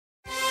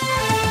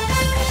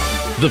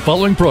The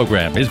following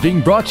program is being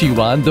brought to you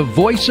on the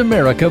Voice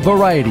America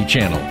Variety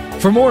Channel.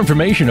 For more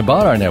information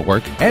about our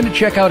network and to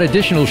check out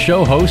additional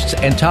show hosts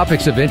and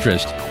topics of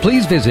interest,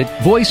 please visit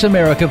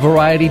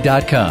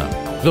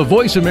voiceamericavariety.com. The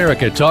Voice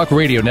America Talk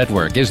Radio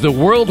Network is the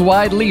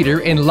worldwide leader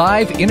in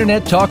live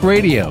Internet talk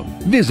radio.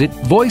 Visit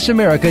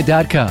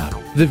voiceamerica.com.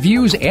 The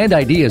views and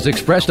ideas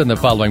expressed on the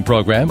following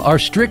program are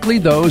strictly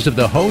those of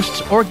the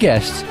hosts or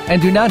guests and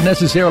do not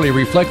necessarily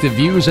reflect the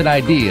views and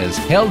ideas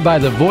held by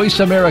the Voice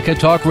America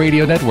Talk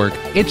Radio Network,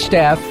 its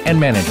staff, and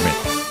management.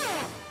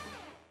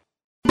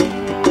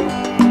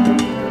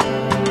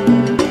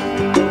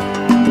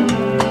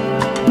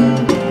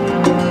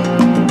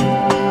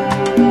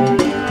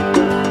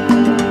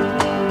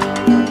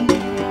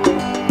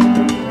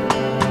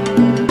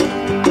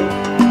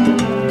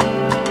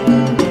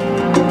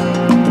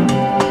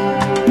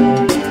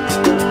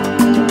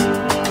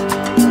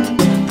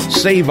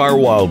 Save our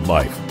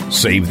wildlife,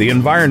 save the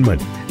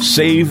environment,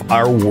 save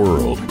our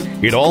world.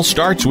 It all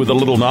starts with a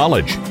little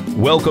knowledge.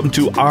 Welcome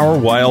to Our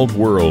Wild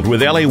World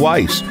with Ellie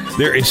Weiss.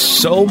 There is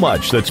so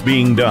much that's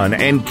being done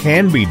and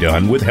can be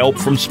done with help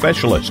from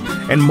specialists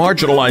and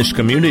marginalized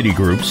community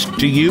groups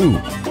to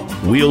you.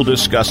 We'll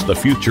discuss the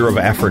future of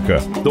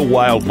Africa, the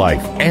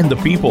wildlife, and the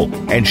people,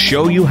 and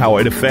show you how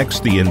it affects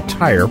the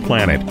entire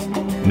planet.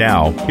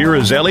 Now, here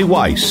is Ellie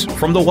Weiss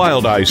from the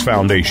Wild Eyes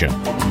Foundation.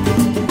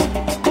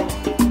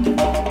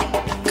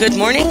 Good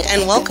morning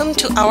and welcome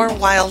to Our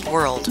Wild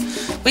World.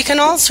 We can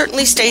all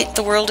certainly state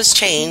the world has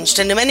changed,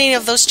 and many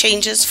of those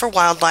changes for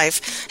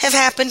wildlife have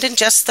happened in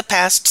just the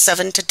past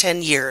 7 to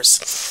 10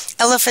 years.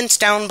 Elephants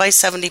down by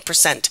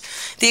 70%,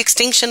 the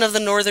extinction of the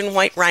northern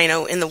white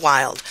rhino in the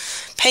wild,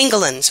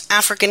 pangolins,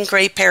 African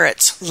gray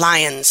parrots,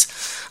 lions.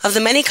 Of the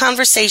many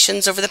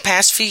conversations over the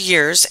past few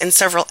years and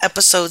several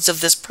episodes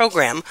of this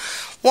program,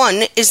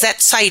 one is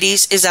that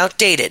CITES is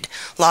outdated,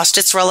 lost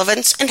its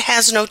relevance, and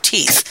has no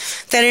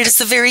teeth, that it is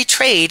the very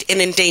trade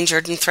in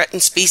endangered and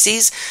threatened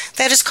species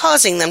that is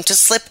causing them to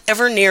slip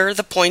ever nearer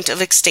the point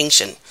of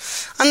extinction.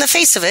 On the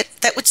face of it,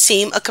 that would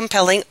seem a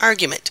compelling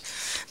argument.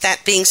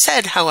 That being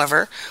said,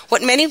 however,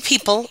 what many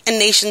people and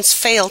nations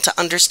fail to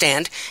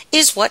understand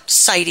is what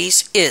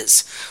CITES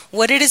is,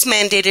 what it is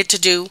mandated to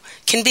do,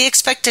 can be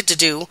expected to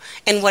do,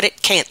 and what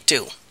it can't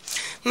do.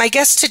 My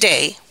guest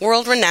today,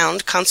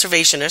 world-renowned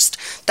conservationist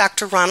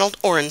Dr.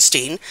 Ronald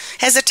Orenstein,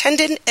 has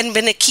attended and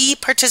been a key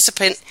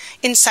participant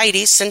in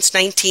CITES since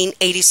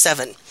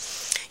 1987.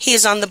 He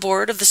is on the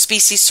board of the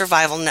Species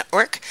Survival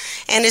Network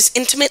and is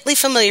intimately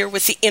familiar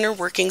with the inner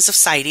workings of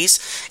CITES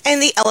and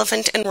the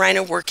elephant and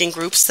rhino working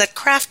groups that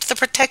craft the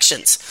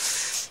protections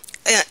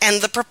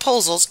and the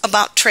proposals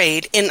about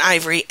trade in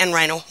ivory and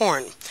rhino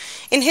horn.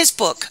 In his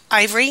book,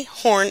 Ivory,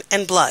 Horn,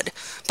 and Blood,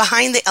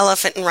 Behind the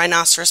Elephant and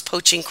Rhinoceros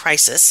Poaching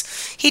Crisis,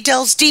 he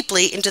delves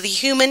deeply into the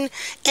human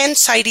and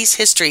CITES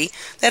history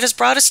that has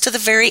brought us to the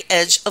very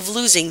edge of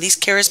losing these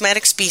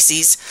charismatic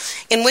species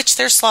in which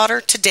their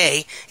slaughter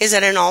today is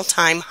at an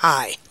all-time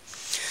high.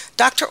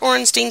 Dr.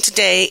 Orenstein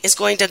today is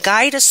going to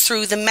guide us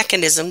through the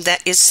mechanism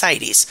that is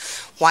CITES,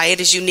 why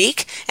it is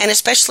unique, and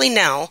especially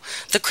now,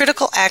 the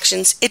critical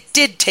actions it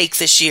did take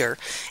this year.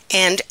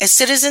 And as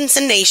citizens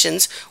and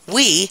nations,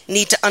 we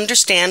need to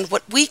understand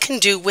what we can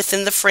do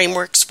within the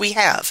frameworks we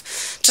have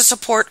to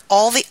support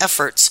all the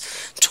efforts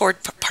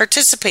toward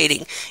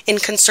participating in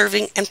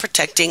conserving and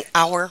protecting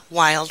our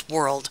wild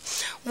world.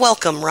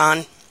 Welcome,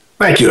 Ron.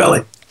 Thank you,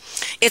 Ellie.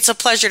 It's a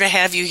pleasure to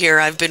have you here.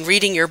 I've been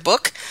reading your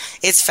book.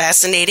 It's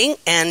fascinating.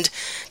 And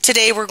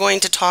today we're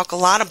going to talk a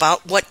lot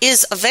about what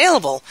is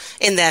available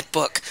in that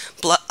book.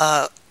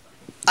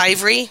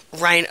 Ivory,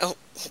 Rhino,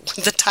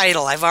 the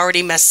title, I've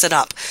already messed it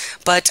up.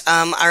 But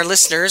our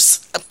listeners,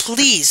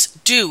 please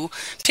do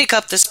pick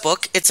up this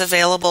book. It's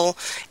available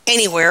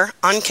anywhere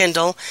on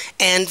Kindle.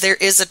 And there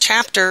is a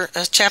chapter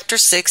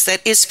 6,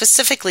 that is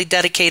specifically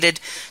dedicated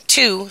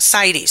to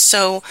CITES.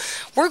 So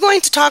we're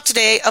going to talk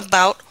today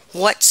about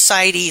what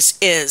CITES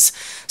is.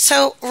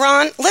 So,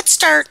 Ron, let's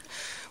start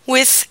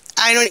with,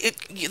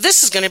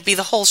 this is going to be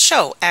the whole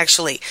show,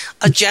 actually,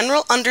 a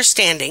general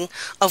understanding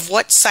of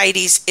what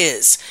CITES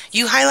is.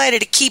 You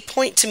highlighted a key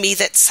point to me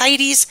that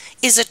CITES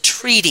is a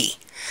treaty.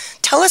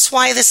 Tell us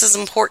why this is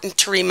important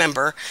to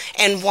remember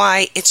and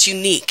why it's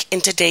unique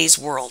in today's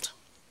world.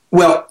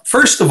 Well,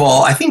 first of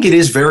all, I think it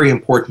is very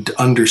important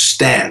to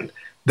understand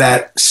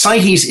that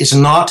CITES is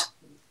not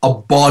a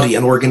body,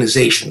 an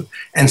organization,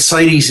 and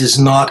CITES is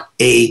not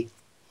a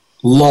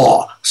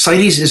law.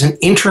 CITES is an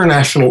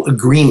international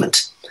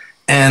agreement,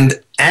 and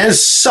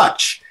as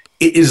such,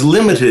 it is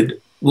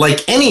limited,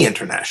 like any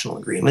international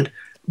agreement,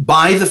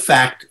 by the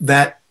fact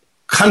that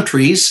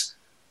countries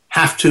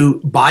have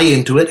to buy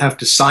into it, have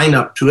to sign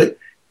up to it,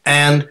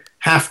 and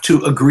have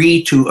to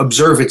agree to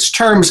observe its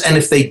terms, and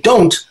if they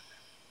don't,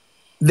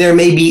 there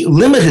may be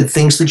limited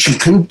things that you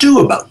can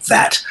do about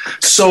that.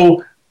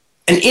 So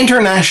an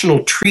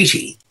international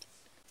treaty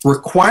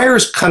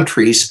requires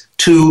countries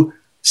to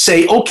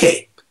say,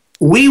 okay,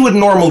 we would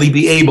normally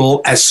be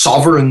able, as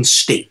sovereign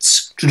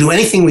states, to do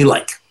anything we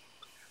like.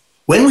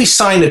 when we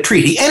sign a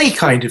treaty, any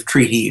kind of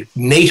treaty,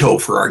 NATO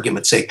for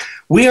argument's sake,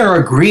 we are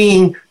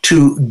agreeing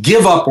to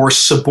give up or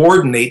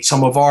subordinate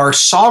some of our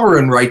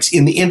sovereign rights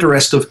in the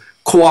interest of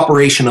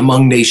cooperation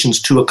among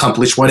nations to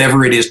accomplish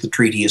whatever it is the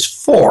treaty is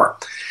for.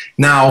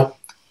 Now,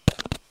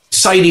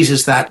 CITES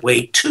is that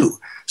way too.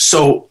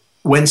 So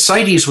when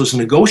CITES was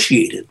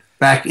negotiated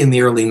back in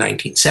the early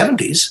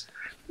 1970s,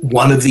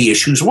 one of the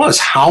issues was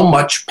how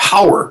much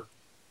power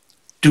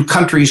do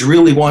countries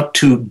really want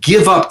to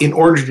give up in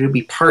order to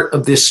be part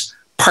of this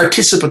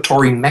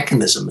participatory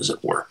mechanism, as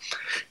it were.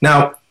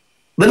 Now,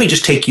 let me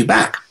just take you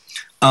back.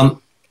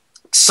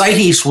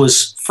 CITES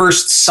was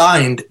first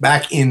signed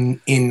back in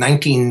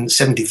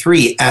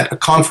 1973 at a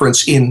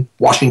conference in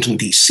Washington,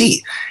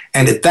 D.C.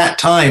 And at that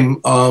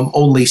time,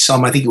 only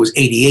some, I think it was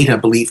 88, I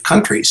believe,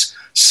 countries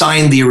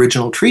signed the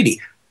original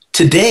treaty.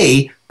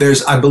 Today,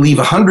 there's, I believe,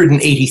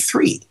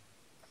 183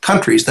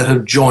 countries that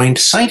have joined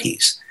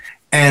CITES.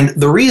 And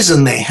the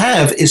reason they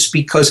have is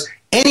because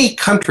any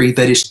country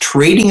that is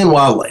trading in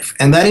wildlife,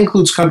 and that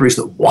includes countries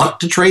that want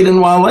to trade in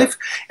wildlife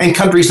and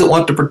countries that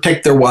want to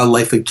protect their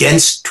wildlife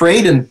against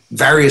trade and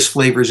various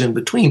flavors in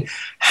between,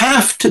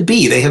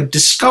 they have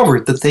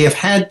discovered that they have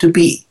had to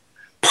be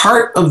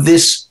part of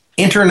this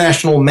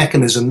international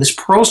mechanism, this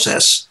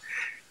process.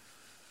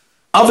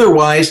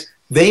 Otherwise,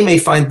 they may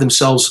find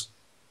themselves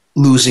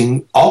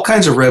losing all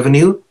kinds of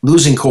revenue,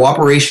 losing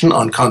cooperation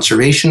on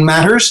conservation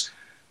matters.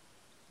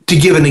 To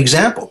give an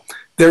example,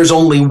 there's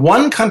only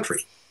one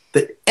country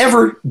that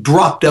ever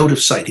dropped out of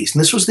CITES,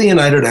 and this was the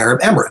United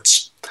Arab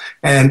Emirates.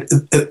 And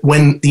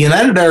when the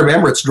United Arab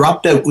Emirates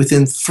dropped out,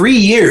 within 3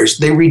 years,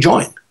 they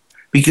rejoined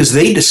because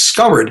they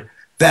discovered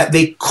that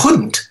they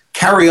couldn't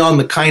carry on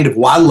the kind of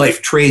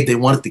wildlife trade they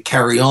wanted to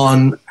carry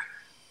on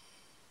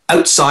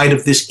outside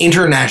of this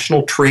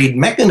international trade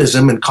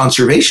mechanism and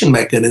conservation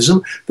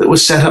mechanism that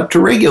was set up to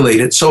regulate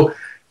it. So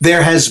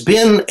there has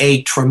been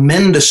a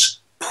tremendous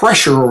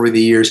pressure over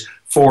the years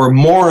for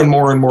more and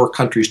more and more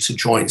countries to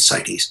join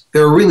CITES.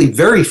 There are really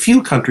very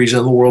few countries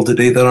in the world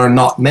today that are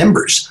not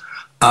members.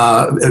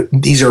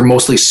 These are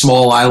mostly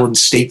small island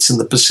states in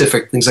the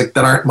Pacific, things like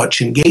that aren't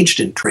much engaged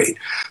in trade.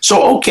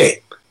 So,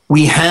 okay,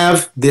 we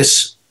have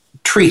this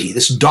treaty,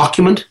 this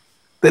document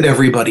that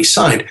everybody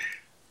signed.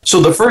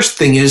 So the first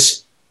thing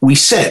is, we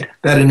said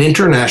that an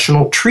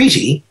international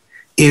treaty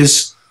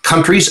is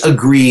countries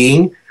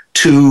agreeing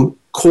to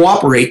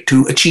cooperate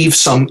to achieve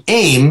some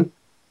aim.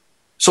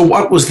 So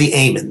what was the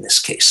aim in this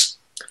case?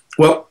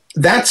 Well,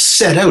 that's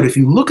set out. If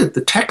you look at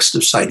the text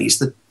of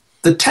CITES,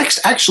 the text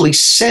actually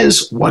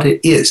says what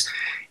it is.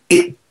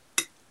 It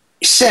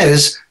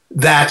says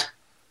that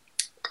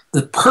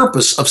the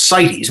purpose of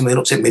CITES, and they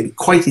don't say maybe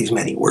quite these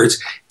many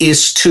words,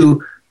 is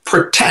to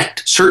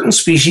protect certain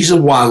species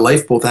of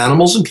wildlife, both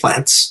animals and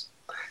plants,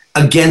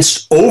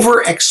 against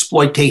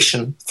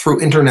overexploitation through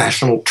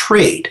international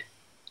trade.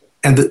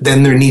 And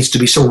then there needs to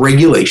be some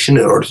regulation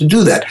in order to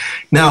do that.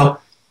 Now,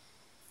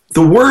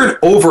 the word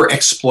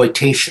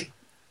overexploitation,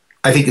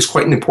 I think, is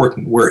quite an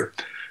important word.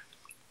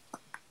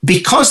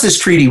 Because this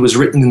treaty was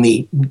written in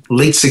the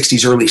late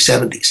 60s, early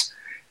 70s,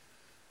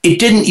 it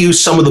didn't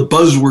use some of the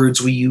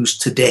buzzwords we use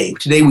today.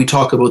 Today we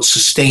talk about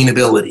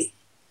sustainability.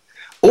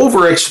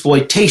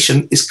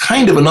 Overexploitation is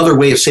kind of another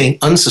way of saying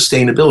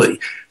unsustainability.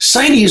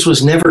 CITES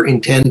was never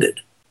intended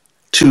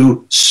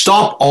to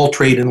stop all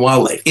trade in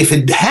wildlife. If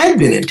it had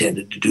been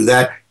intended to do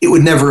that, it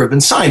would never have been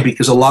signed,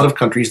 because a lot of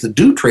countries that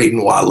do trade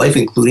in wildlife,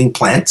 including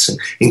plants and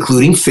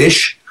including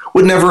fish,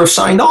 would never have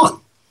signed on.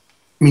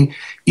 I mean,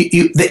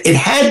 it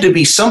had to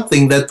be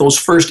something that those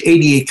first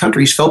 88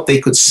 countries felt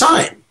they could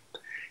sign.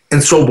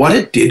 And so what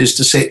it did is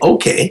to say,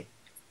 okay,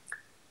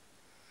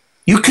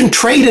 you can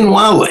trade in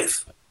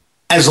wildlife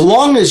as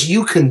long as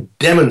you can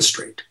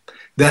demonstrate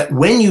that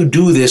when you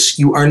do this,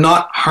 you are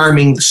not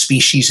harming the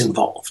species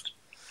involved.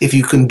 If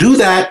you can do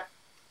that,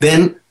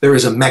 then there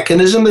is a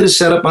mechanism that is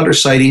set up under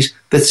CITES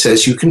that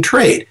says you can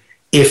trade.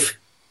 If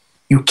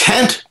you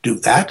can't do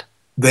that,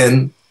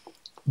 then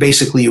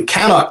basically you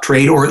cannot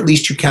trade, or at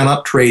least you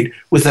cannot trade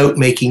without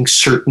making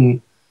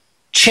certain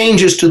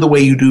changes to the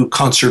way you do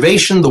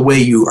conservation, the way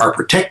you are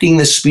protecting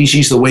this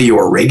species, the way you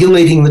are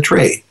regulating the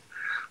trade.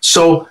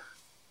 So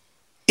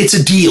it's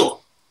a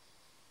deal,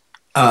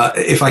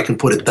 if I can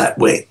put it that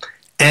way.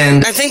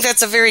 And I think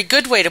that's a very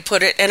good way to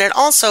put it. And it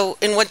also,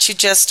 in what you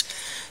just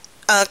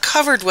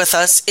covered with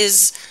us,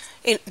 is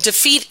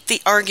defeat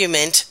the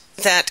argument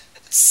that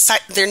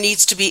there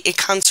needs to be a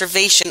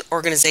conservation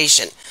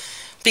organization.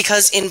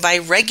 Because by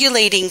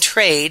regulating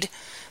trade,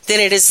 then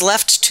it is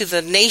left to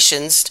the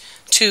nations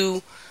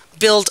to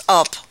build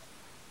up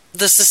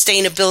the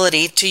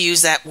sustainability, to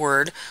use that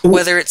word,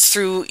 whether it's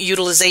through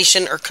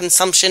utilization or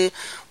consumption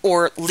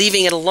or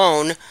leaving it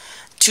alone,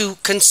 to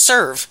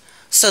conserve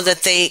so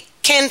that they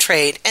can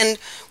trade. And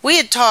we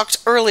had talked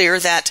earlier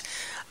that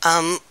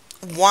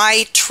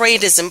why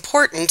trade is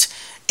important,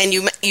 and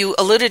you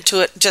alluded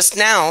to it just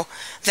now,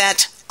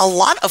 that a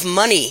lot of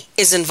money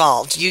is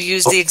involved. You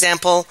used the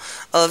example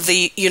of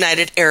the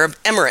United Arab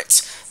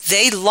Emirates.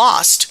 They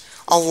lost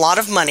a lot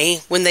of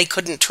money when they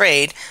couldn't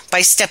trade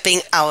by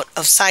stepping out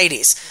of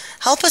CITES.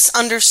 Help us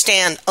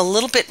understand a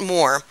little bit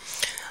more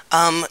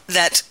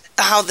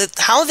how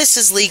this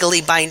is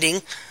legally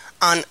binding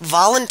on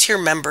volunteer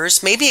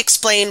members. Maybe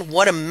explain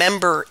what a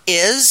member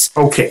is.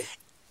 Okay.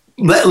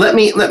 Let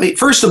me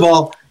first of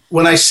all,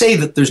 when I say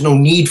that there's no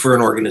need for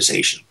an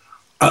organization,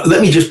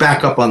 let me just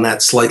back up on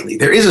that slightly.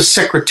 There is a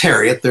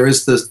secretariat. There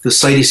is the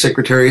CITES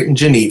Secretariat in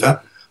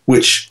Geneva,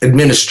 which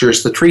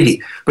administers the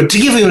treaty. But to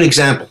give you an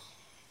example,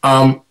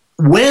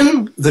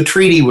 when the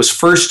treaty was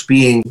first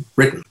being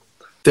written,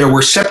 there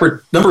were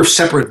number of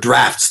separate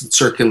drafts that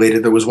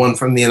circulated. There was one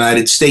from the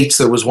United States.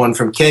 There was one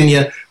from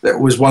Kenya. There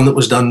was one that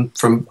was done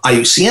from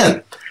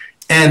IUCN.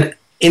 And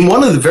in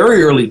one of the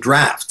very early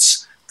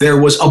drafts, there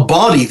was a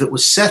body that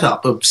was set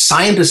up of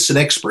scientists and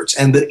experts,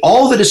 and that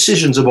all the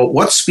decisions about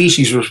what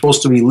species were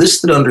supposed to be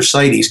listed under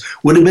CITES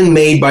would have been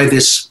made by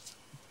this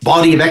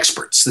body of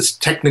experts, this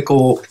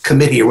technical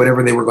committee or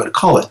whatever they were going to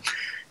call it.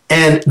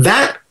 And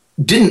that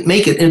didn't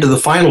make it into the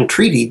final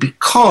treaty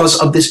because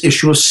of this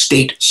issue of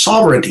state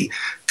sovereignty.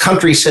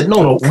 Countries said,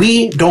 no,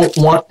 we don't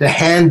want to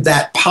hand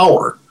that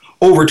power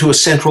over to a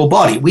central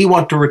body. We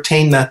want to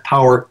retain that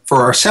power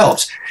for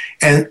ourselves.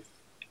 And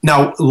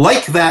now,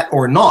 like that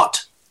or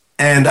not,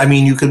 and I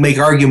mean, you could make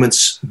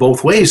arguments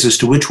both ways as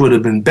to which would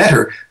have been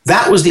better,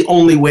 that was the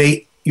only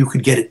way you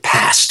could get it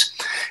passed.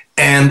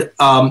 And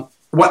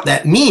what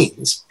that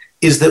means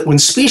is that when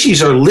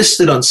species are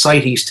listed on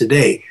CITES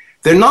today,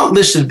 they're not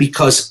listed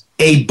because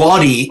a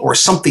body or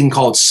something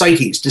called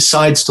CITES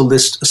decides to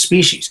list a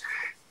species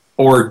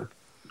or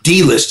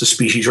delist a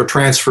species or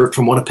transfer it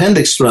from one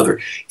appendix to another.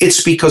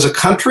 It's because a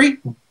country,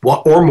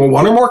 one or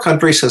more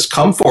countries, has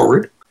come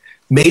forward,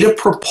 made a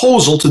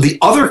proposal to the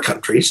other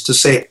countries to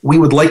say, we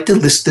would like to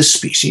list this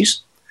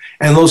species,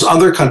 and those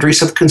other countries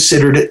have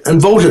considered it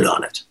and voted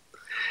on it.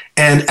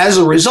 And as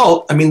a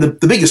result, I mean,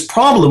 the biggest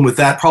problem with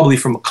that, probably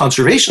from a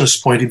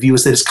conservationist point of view,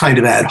 is that it's kind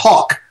of ad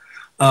hoc.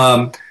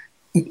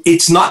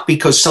 It's not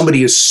because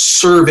somebody is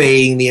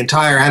surveying the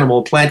entire animal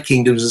and plant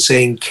kingdoms and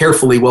saying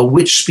carefully, well,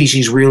 which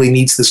species really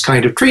needs this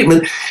kind of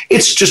treatment?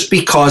 It's just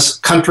because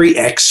country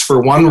X,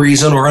 for one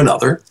reason or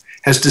another,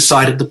 has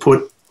decided to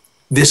put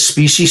this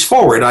species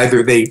forward.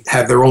 Either they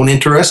have their own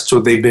interests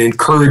or they've been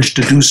encouraged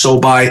to do so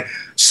by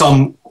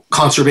some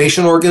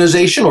conservation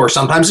organization or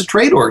sometimes a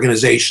trade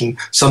organization.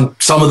 Some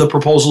of the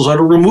proposals are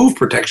to remove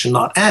protection,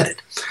 not add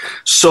it.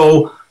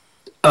 So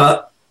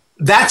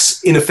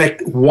that's in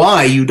effect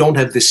why you don't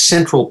have this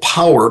central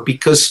power,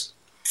 because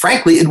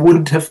frankly it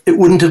wouldn't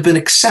have been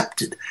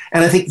accepted.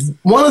 And I think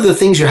one of the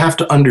things you have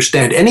to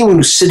understand, anyone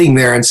who's sitting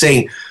there and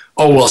saying,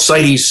 oh well,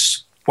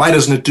 CITES, why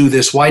doesn't it do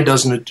this, why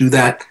doesn't it do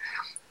that,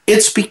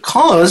 it's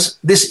because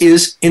this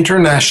is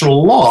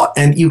international law,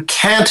 and you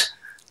can't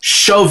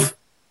shove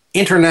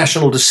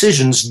international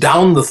decisions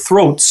down the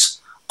throats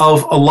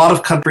of a lot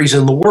of countries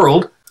in the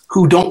world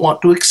who don't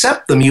want to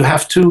accept them. You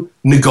have to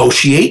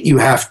negotiate, you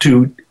have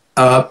to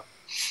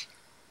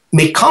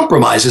make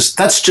compromises.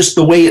 That's just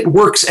the way it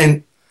works,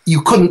 and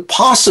you couldn't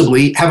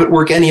possibly have it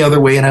work any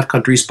other way and have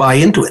countries buy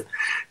into it.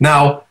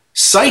 Now,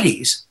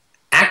 CITES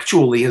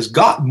actually has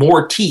got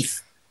more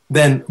teeth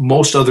than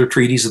most other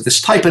treaties of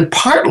this type, and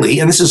partly,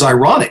 and this is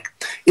ironic,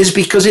 is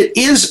because it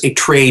is a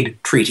trade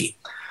treaty.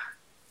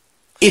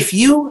 If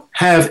you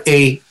have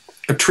a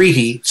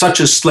treaty such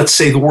as, let's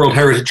say, the World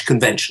Heritage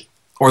Convention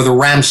or the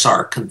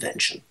Ramsar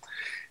Convention,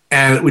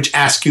 which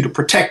asks you to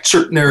protect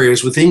certain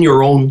areas within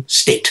your own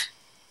state,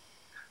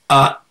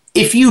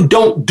 if you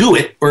don't do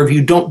it, or if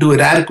you don't do it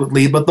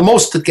adequately, but the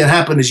most that can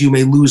happen is you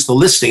may lose the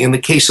listing. In the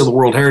case of the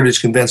World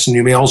Heritage Convention,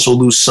 you may also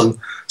lose some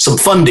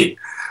funding.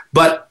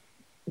 But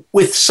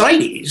with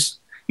CITES,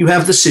 you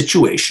have the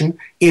situation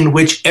in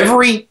which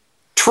every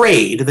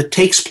trade that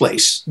takes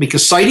place,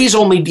 because CITES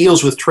only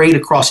deals with trade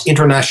across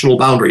international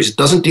boundaries, it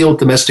doesn't deal with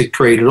domestic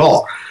trade at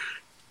all,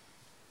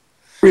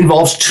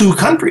 involves two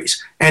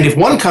countries. And if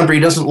one country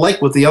doesn't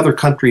like what the other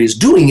country is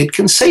doing, it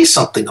can say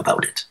something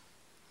about it.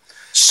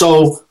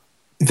 So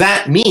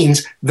that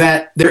means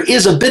that there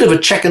is a bit of a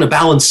check and a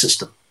balance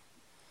system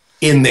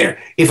in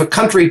there. If a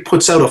country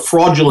puts out a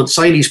fraudulent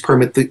CITES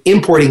permit, the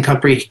importing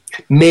country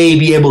may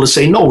be able to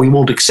say, no, we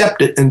won't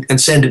accept it, and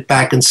send it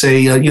back and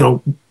say,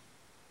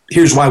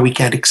 here's why we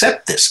can't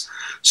accept this.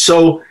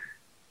 So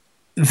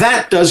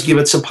that does give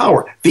it some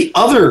power. The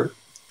other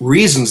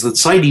reasons that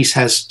CITES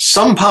has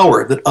some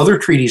power that other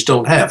treaties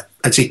don't have,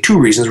 I'd say two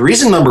reasons.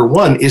 Reason number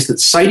one is that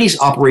CITES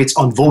operates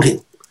on voting.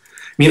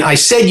 I mean, I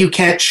said you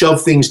can't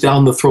shove things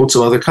down the throats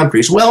of other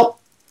countries. Well,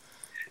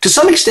 to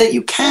some extent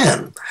you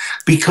can,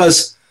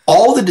 because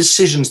all the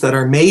decisions that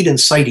are made in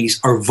CITES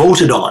are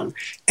voted on,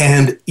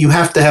 and you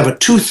have to have a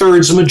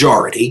 2/3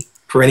 majority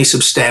for any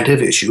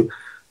substantive issue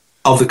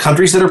of the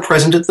countries that are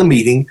present at the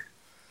meeting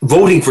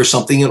voting for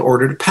something in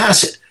order to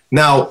pass it.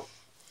 Now,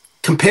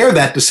 compare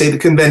that to, say, the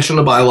Convention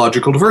on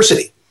Biological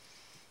Diversity,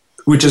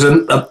 which is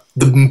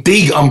the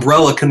big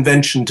umbrella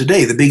convention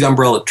today, the big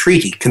umbrella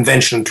treaty.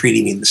 Convention and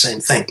treaty mean the same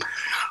thing.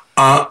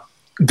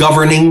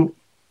 Governing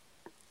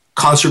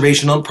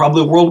conservation on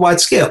probably a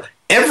worldwide scale.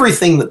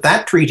 everything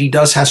that treaty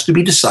does has to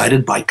be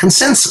decided by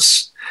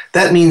consensus.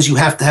 That means you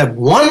have to have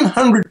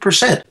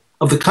 100%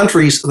 of the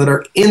countries that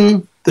are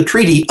in the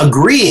treaty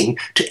agreeing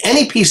to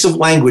any piece of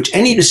language,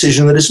 any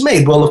decision that is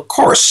made. Well, of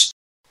course,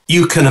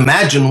 you can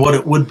imagine what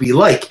it would be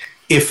like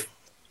if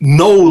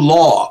no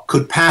law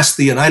could pass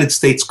the United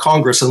States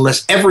Congress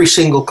unless every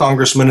single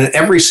congressman and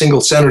every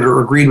single senator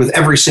agreed with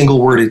every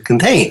single word it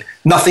contained.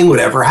 Nothing would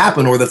ever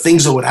happen, or the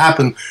things that would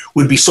happen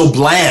would be so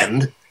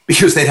bland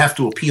because they'd have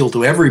to appeal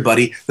to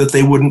everybody that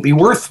they wouldn't be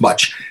worth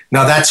much.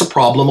 Now, that's a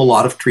problem a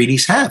lot of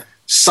treaties have.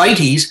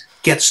 CITES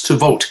gets to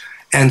vote.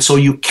 And so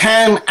you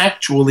can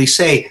actually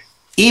say,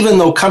 even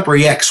though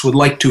country X would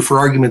like to, for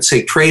argument's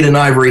sake, trade in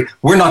ivory,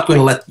 we're not going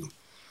to let them.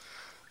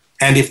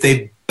 And if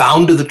they're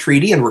bound to the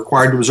treaty and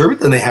required to observe it,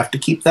 then they have to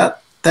keep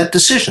that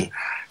decision.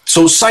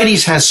 So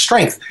CITES has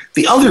strength.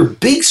 The other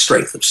big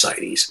strength of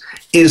CITES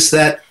is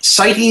that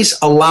CITES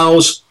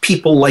allows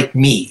people like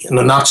me, and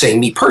I'm not saying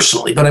me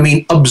personally, but I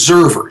mean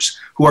observers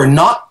who are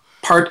not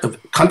part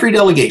of country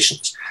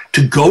delegations,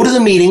 to go to the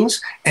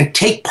meetings and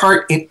take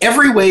part in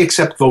every way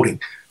except voting.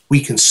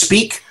 We can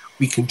speak,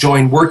 we can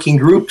join working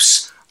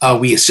groups,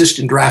 we assist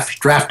in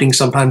drafting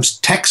sometimes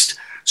text,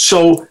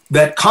 so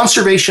that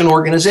conservation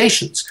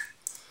organizations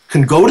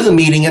can go to the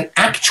meeting and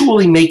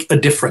actually make a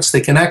difference.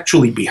 They can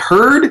actually be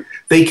heard,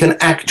 they can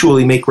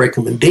actually make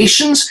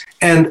recommendations,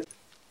 and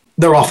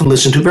they're often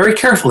listened to very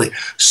carefully.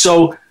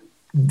 So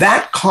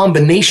that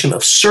combination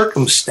of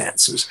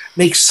circumstances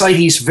makes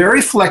CITES very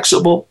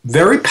flexible,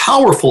 very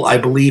powerful, I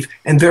believe,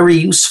 and very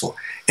useful.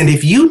 And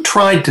if you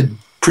tried to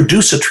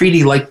produce a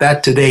treaty like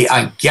that today,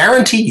 I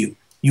guarantee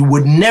you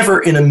would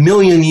never in a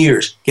million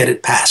years get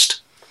it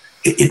passed.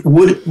 It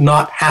would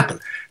not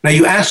happen. Now,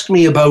 you asked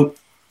me about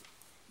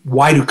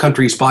why do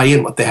countries buy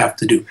in, what they have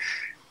to do.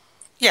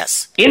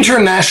 Yes.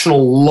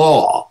 International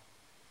law,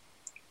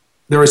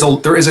 there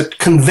is a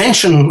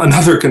convention,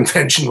 another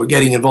convention we're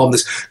getting involved in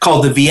this,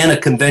 called the Vienna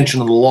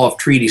Convention on the Law of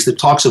Treaties, that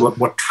talks about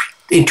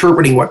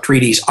interpreting what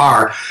treaties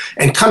are.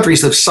 And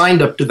countries have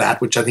signed up to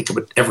that, which I think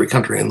about every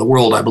country in the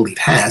world, I believe,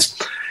 has.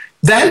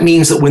 That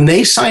means that when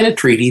they sign a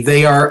treaty,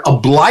 they are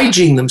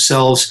obliging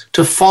themselves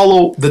to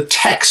follow the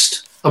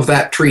text of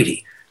that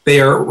treaty.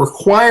 They are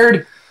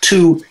required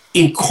to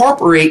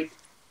incorporate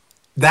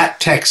that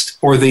text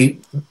or the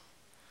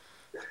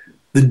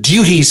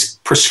duties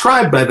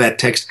prescribed by that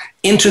text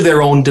into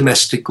their own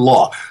domestic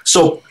law.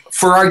 So,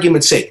 for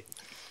argument's sake,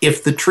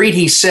 if the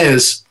treaty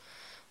says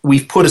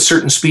we've put a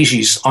certain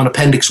species on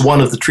Appendix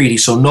 1 of the treaty,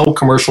 so no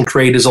commercial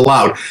trade is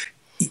allowed,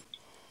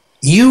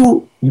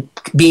 you,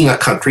 being a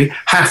country,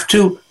 have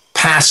to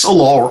pass a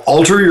law or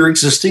alter your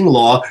existing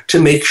law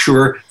to make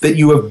sure that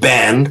you have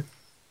banned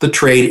the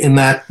trade in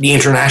that, the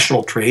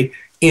international trade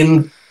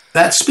in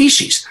that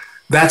species.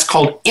 That's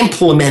called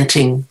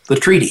implementing the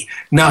treaty.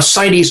 Now,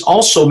 CITES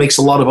also makes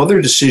a lot of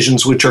other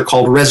decisions which are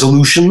called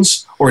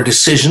resolutions or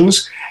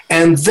decisions,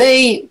 and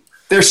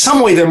there's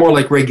some way they're more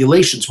like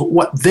regulations, but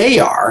what they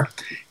are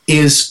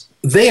is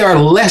they are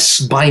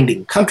less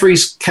binding.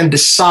 Countries can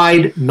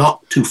decide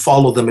not to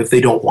follow them if they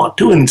don't want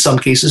to, and in some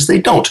cases they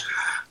don't.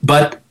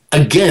 But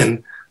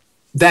again,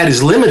 that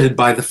is limited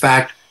by the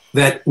fact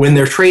that when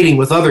they're trading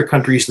with other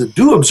countries that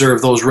do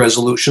observe those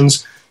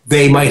resolutions,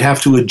 they might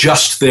have to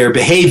adjust their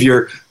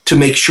behavior to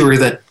make sure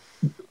that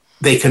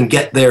they can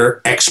get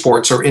their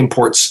exports or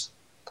imports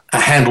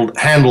handled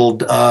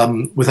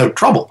without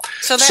trouble.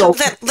 So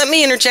let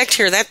me interject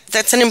here.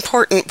 That's an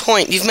important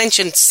point. You've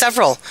mentioned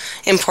several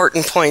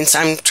important points.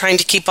 I'm trying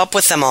to keep up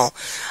with them all.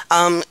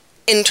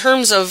 In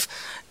terms of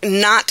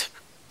not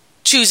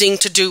choosing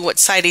to do what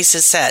CITES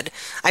has said,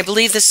 I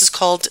believe this is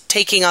called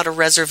taking out a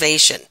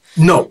reservation.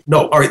 No.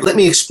 All right, let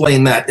me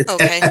explain that.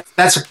 Okay.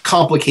 That's a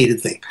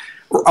complicated thing.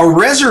 A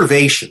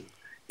reservation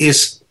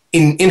is,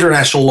 in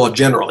international law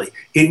generally,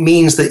 it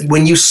means that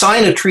when you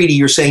sign a treaty,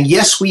 you're saying,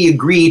 yes, we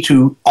agree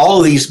to all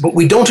of these, but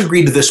we don't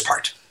agree to this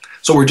part.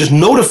 So we're just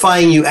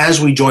notifying you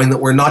as we join that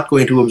we're not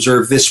going to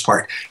observe this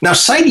part. Now,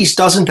 CITES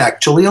doesn't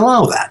actually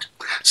allow that.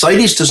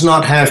 CITES does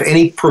not have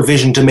any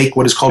provision to make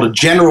what is called a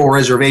general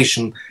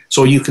reservation,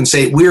 so you can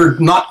say, we're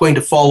not going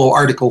to follow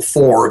Article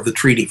 4 of the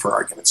treaty, for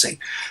argument's sake.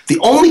 The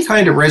only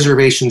kind of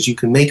reservations you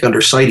can make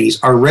under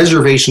CITES are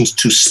reservations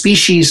to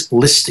species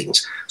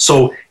listings.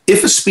 So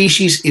if a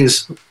species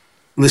is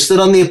listed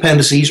on the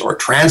appendices or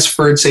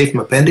transferred, say, from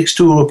Appendix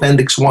 2 to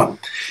Appendix 1,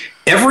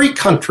 every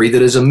country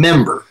that is a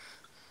member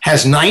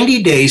has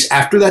 90 days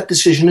after that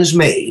decision is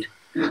made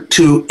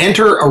to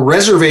enter a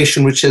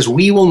reservation which says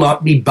we will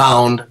not be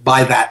bound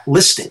by that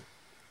listing.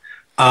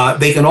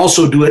 They can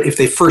also do it if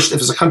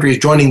a country is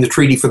joining the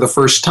treaty for the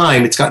first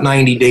time, it's got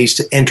 90 days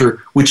to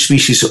enter which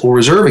species it will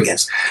reserve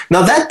against.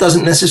 Now, that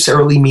doesn't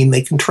necessarily mean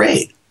they can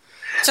trade.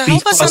 So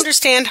help us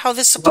understand how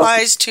this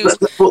applies to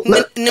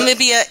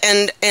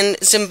Namibia and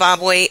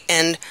Zimbabwe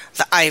and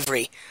the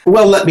ivory.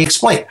 Well, let me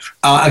explain.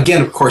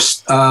 Again, of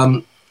course,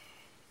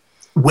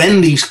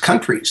 when these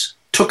countries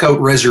took out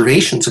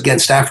reservations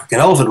against African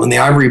elephant when the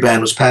ivory ban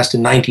was passed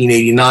in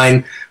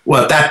 1989.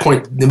 Well, at that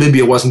point,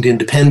 Namibia wasn't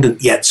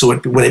independent yet, so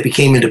when it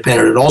became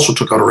independent, it also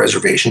took out a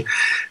reservation.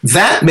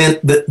 That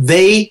meant that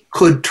they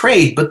could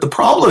trade, but the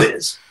problem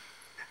is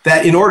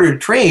that in order to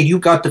trade,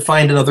 you've got to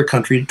find another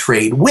country to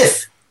trade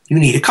with. You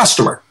need a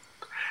customer.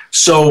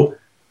 So,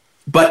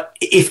 but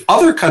if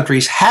other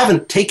countries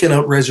haven't taken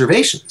out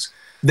reservations,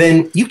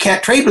 then you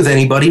can't trade with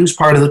anybody who's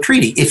part of the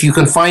treaty. If you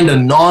can find a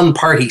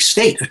non-party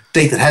state, a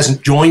state that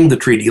hasn't joined the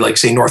treaty, like,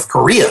 say, North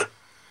Korea,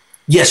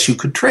 yes, you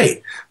could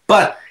trade.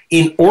 But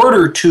in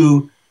order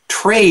to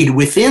trade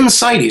within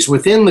CITES,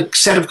 within the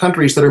set of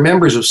countries that are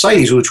members of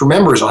CITES, which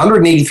remember is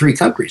 183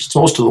 countries, it's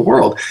most of the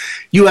world,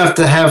 you have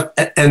to have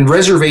a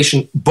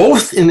reservation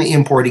both in the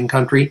importing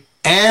country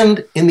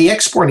and in the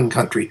exporting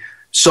country.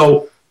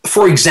 So,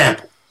 for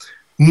example,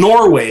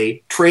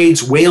 Norway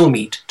trades whale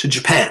meat to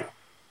Japan,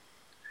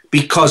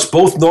 because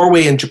both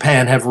Norway and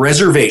Japan have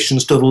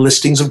reservations to the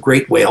listings of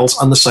great whales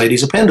on the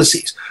CITES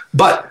appendices.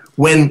 But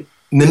when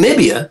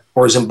Namibia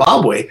or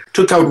Zimbabwe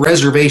took out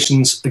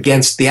reservations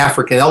against the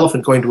African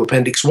elephant going to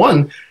Appendix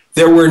 1,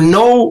 there were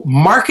no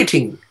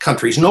marketing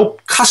countries, no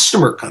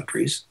customer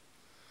countries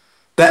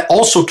that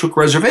also took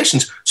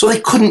reservations. So they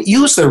couldn't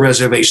use their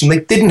reservation.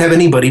 They didn't have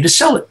anybody to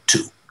sell it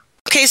to.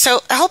 Okay,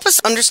 so help us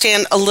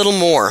understand a little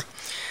more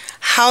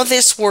how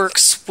this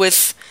works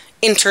with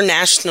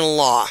international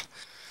law.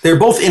 They're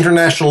both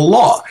international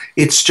law.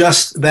 It's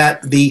just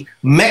that the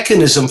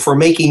mechanism for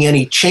making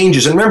any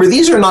changes, and remember,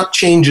 these are not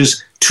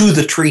changes to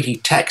the treaty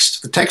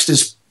text. The text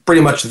is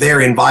pretty much there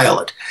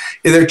inviolate.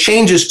 They're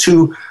changes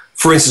to,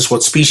 for instance,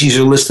 what species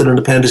are listed in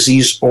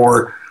appendices,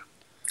 or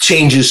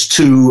changes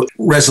to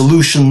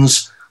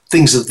resolutions,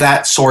 things of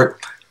that sort.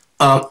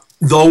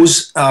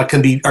 Those are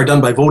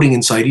done by voting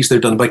in CITES. They're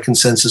done by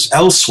consensus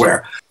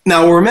elsewhere.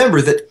 Now,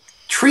 remember that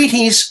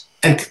treaties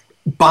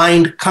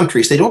bind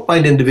countries. They don't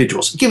bind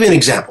individuals. I'll give you an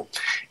example.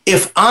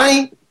 If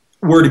I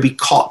were to be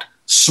caught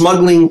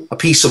smuggling a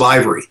piece of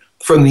ivory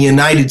from the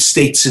United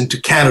States into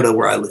Canada,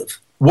 where I live,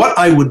 what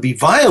I would be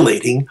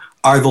violating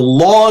are the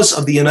laws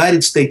of the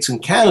United States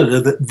and Canada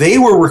that they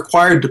were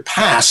required to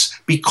pass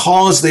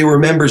because they were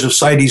members of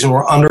CITES and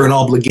were under an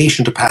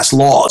obligation to pass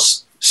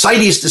laws.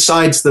 CITES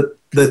decides that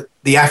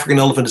the African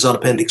elephant is on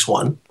Appendix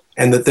 1,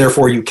 and that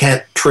therefore you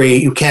can't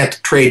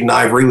trade in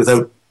ivory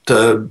without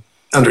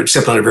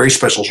except under very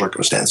special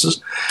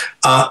circumstances.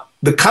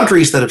 The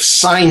countries that have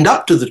signed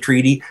up to the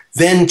treaty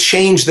then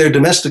change their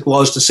domestic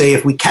laws to say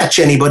if we catch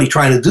anybody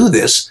trying to do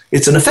this,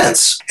 it's an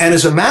offense. And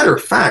as a matter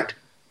of fact,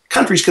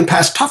 countries can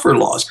pass tougher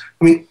laws.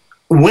 I mean,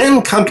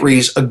 when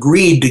countries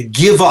agreed to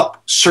give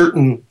up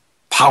certain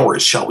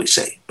powers, shall we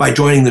say, by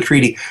joining the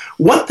treaty,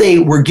 what they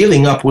were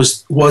giving up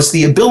was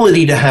the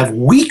ability to have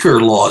weaker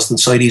laws than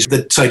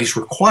CITES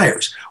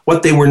requires.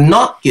 What they were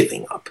not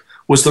giving up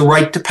was the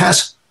right to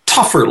pass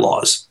tougher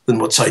laws than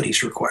what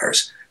CITES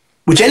requires.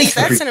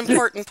 That's an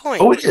important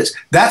point. Oh, it is.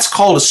 That's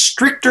called a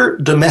stricter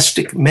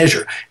domestic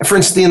measure. And for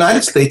instance, the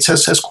United States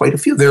has quite a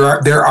few.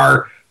 There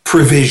are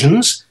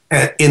provisions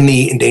in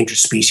the Endangered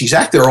Species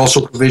Act. There are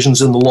also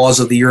provisions in the laws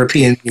of the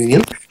European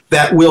Union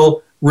that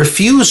will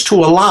refuse to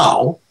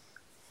allow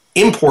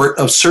import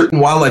of certain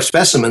wildlife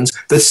specimens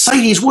that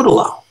CITES would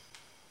allow.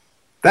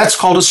 That's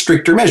called a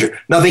stricter measure.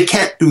 Now, they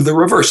can't do the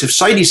reverse. If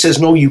CITES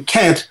says, no, you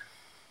can't,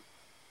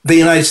 the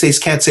United States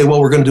can't say, well,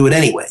 we're going to do it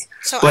anyway.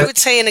 So I would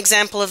say an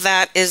example of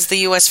that is the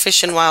U.S.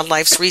 Fish and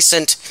Wildlife's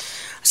recent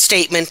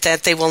statement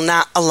that they will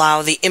not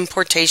allow the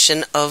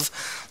importation of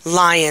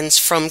lions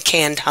from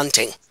canned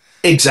hunting.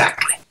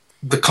 Exactly.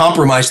 The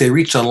compromise they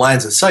reached on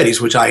lions and CITES,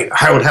 which I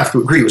would have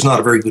to agree was not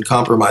a very good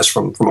compromise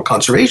from a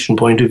conservation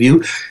point of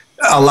view,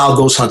 allowed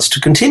those hunts to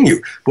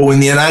continue. But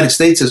when the United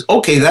States says,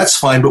 okay, that's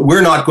fine, but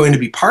we're not going to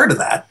be part of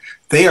that,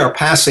 they are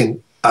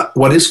passing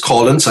what is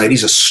called in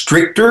CITES a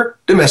stricter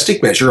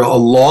domestic measure, a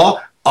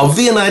law of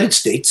the United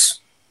States,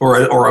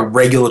 or a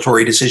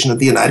regulatory decision of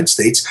the United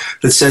States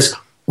that says,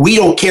 we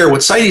don't care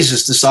what CITES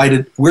has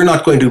decided, we're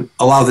not going to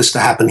allow this to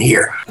happen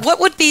here. What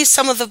would be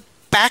some of the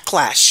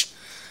backlash?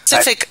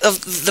 Specific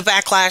of the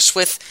backlash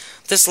with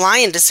this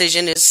lion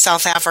decision is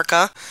South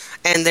Africa,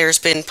 and there's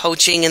been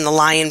poaching in the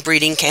lion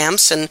breeding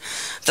camps, and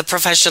the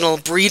Professional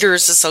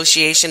Breeders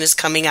Association is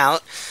coming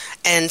out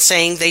and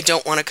saying they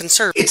don't want to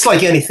conserve. It's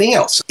like anything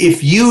else.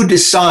 If you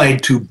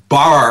decide to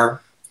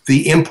bar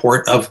the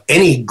import of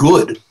any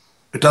good,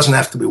 it doesn't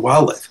have to be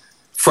wildlife,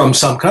 from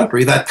some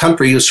country, that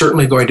country is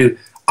certainly going to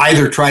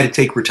either try to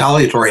take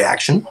retaliatory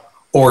action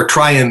or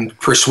try and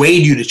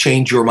persuade you to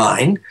change your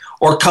mind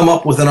or come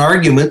up with an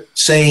argument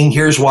saying,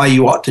 here's why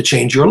you ought to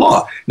change your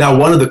law. Now,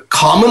 one of the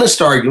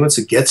commonest arguments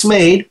that gets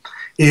made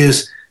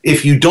is,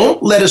 if you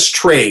don't let us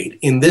trade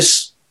in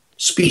this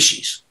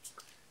species,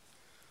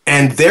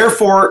 and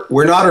therefore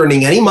we're not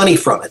earning any money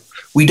from it,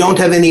 we don't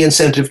have any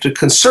incentive to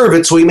conserve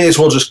it, so we may as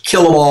well just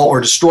kill them all or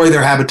destroy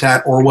their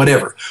habitat or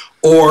whatever.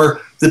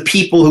 Or the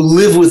people who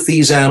live with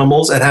these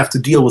animals and have to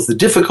deal with the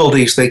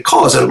difficulties they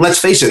cause. And let's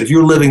face it, if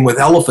you're living with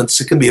elephants,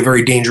 it can be a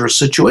very dangerous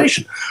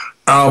situation.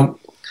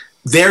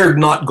 They're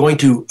not going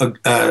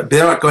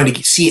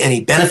to see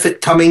any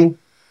benefit coming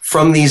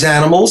from these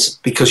animals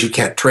because you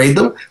can't trade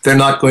them. They're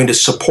not going to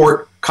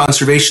support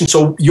conservation.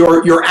 So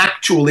you're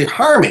actually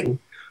harming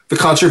the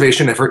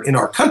conservation effort in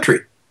our country.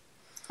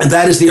 And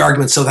that is the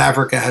argument South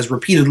Africa has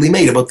repeatedly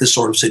made about this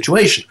sort of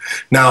situation.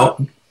 Now,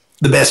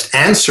 the best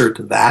answer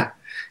to that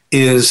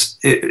is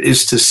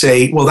to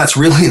say, well, that's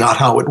really not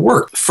how it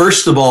works.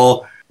 First of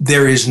all,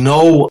 there is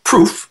no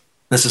proof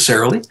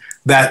necessarily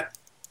that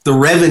the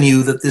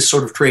revenue that this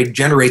sort of trade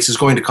generates is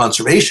going to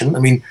conservation. I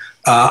mean,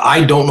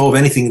 I don't know of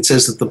anything that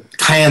says that the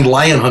canned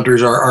lion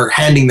hunters are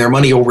handing their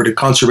money over to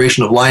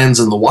conservation of lions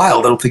in the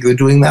wild. I don't think they're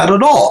doing that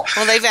at all.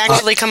 Well, they've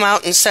actually come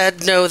out and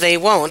said, no, they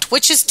won't,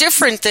 which is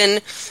different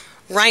than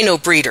rhino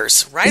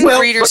breeders. Rhino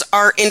breeders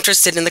are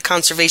interested in the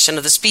conservation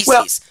of the species.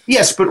 Well,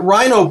 yes, but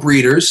rhino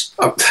breeders,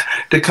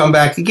 to come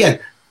back again,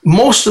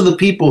 most of the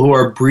people who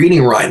are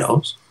breeding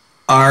rhinos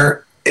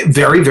are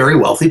very, very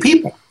wealthy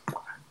people.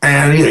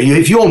 And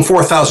if you own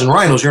 4,000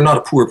 rhinos, you're not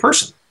a poor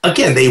person.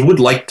 Again, they would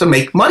like to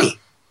make money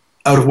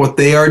out of what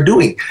they are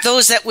doing.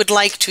 Those that would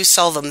like to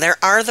sell them. There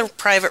are the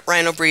private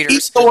rhino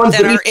breeders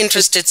that are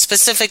interested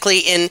specifically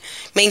in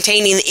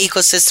maintaining the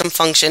ecosystem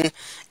function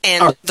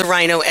and the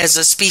rhino as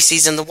a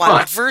species in the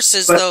wild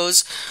versus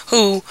those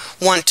who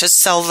want to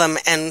sell them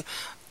and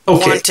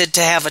wanted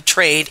to have a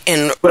trade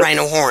in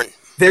rhino horn.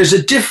 There's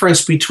a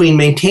difference between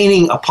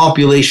maintaining a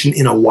population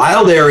in a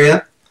wild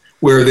area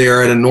where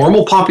they're at a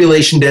normal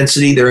population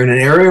density, they're in an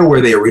area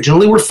where they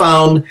originally were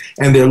found,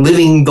 and they're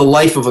living the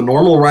life of a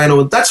normal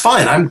rhino. That's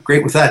fine. I'm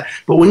great with that.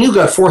 But when you've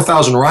got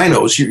 4,000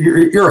 rhinos,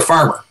 you're a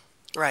farmer.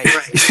 Right.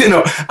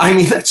 I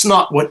mean, that's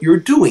not what you're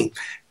doing.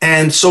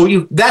 And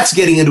so that's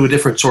getting into a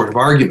different sort of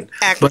argument.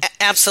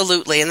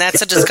 Absolutely, and that's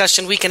a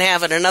discussion we can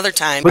have at another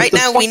time. Right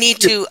now, we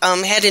need to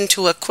head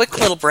into a quick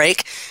little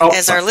break.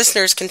 As our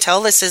listeners can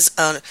tell, this is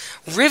a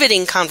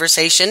riveting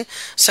conversation,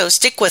 so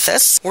stick with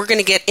us. We're going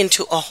to get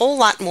into a whole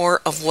lot more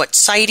of what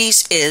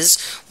CITES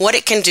is, what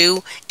it can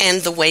do,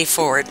 and the way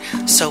forward.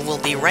 So we'll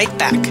be right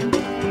back.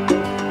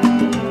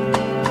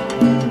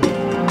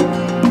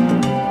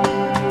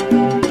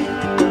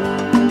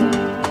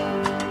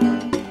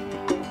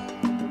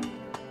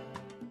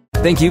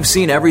 Think you've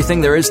seen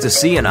everything there is to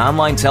see in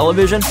online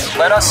television?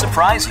 Let us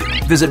surprise you.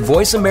 Visit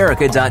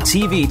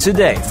voiceamerica.tv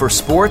today for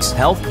sports,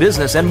 health,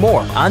 business, and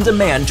more on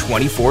demand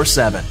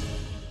 24/7.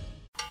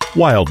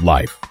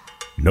 Wildlife.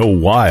 No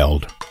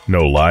wild,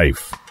 no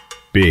life.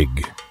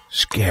 Big,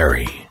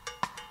 scary,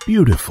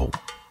 beautiful.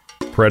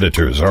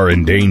 Predators are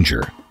in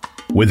danger.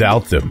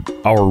 Without them,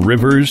 our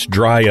rivers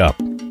dry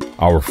up.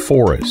 Our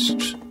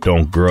forests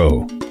don't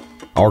grow.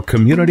 Our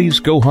communities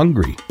go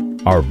hungry.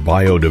 Our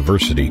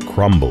biodiversity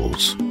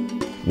crumbles.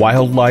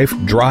 Wildlife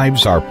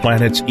drives our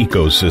planet's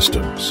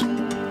ecosystems.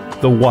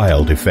 The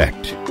Wild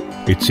Effect.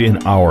 It's in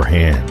our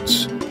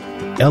hands.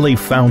 Ellie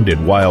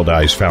founded Wild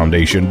Eyes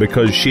Foundation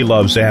because she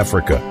loves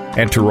Africa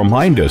and to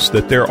remind us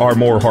that there are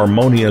more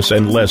harmonious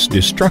and less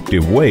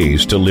destructive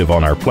ways to live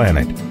on our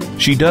planet.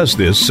 She does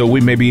this so we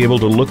may be able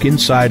to look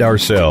inside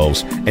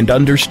ourselves and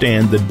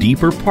understand the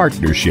deeper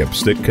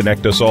partnerships that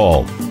connect us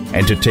all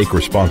and to take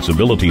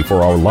responsibility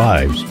for our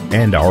lives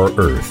and our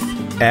Earth.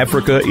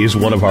 Africa is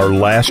one of our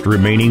last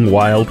remaining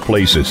wild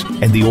places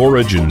and the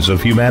origins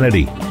of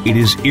humanity. It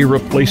is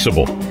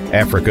irreplaceable.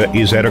 Africa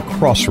is at a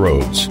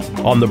crossroads,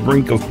 on the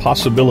brink of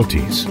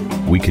possibilities.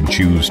 We can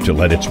choose to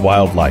let its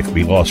wildlife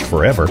be lost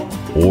forever,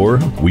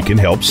 or we can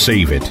help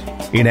save it.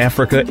 In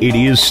Africa, it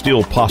is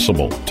still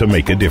possible to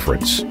make a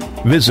difference.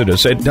 Visit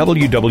us at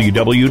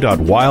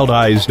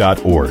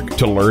www.wildeyes.org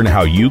to learn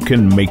how you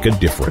can make a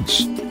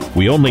difference.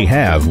 We only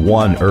have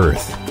one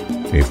Earth.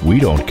 If we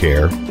don't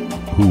care,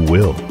 who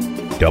will?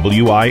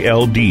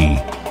 WILDIZE.org.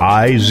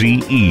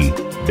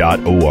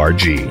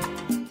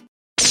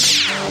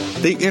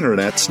 The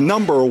Internet's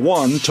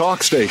 #1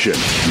 talk station.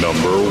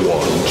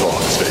 #1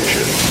 talk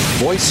station.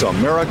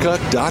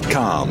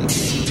 VoiceAmerica.com.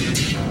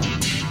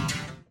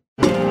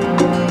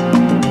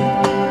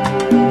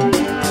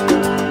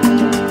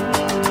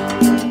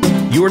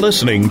 You're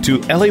listening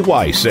to Ellie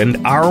Weiss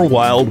and Our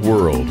Wild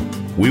World.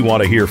 We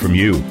want to hear from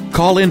you.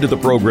 Call into the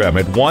program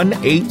at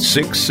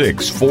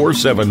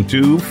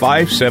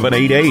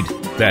 1-866-472-5788.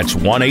 That's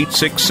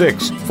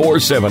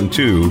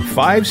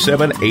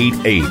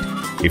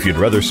 1-866-472-5788. If you'd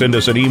rather send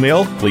us an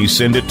email, please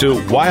send it to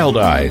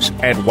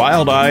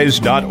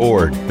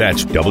wildeyes@wildeyes.org.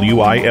 That's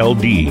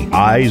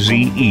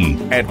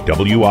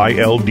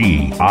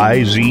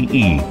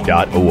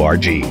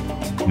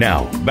WILDIZE@WILDIZE.org.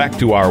 Now, back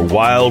to our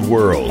wild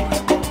world.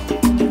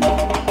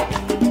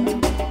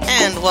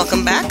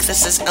 Welcome back.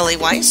 This is Ellie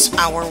Weiss,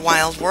 Our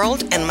Wild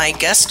World, and my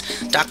guest,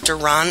 Dr.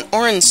 Ron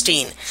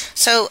Orenstein.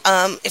 So,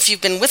 if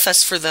you've been with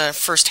us for the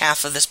first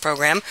half of this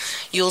program,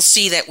 you'll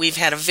see that we've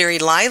had a very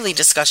lively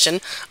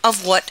discussion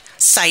of what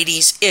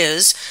CITES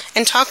is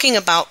and talking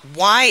about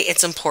why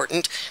it's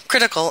important,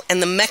 critical,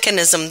 and the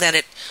mechanism that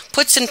it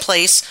puts in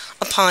place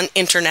upon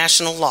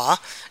international law,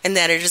 and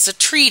that it is a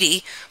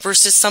treaty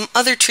versus some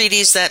other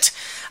treaties that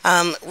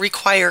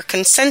require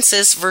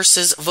consensus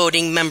versus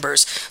voting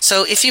members.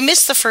 So if you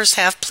missed the first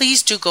half,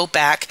 please do go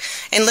back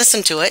and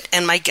listen to it.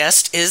 And my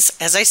guest is,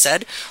 as I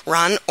said,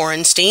 Ron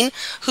Orenstein,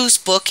 whose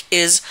book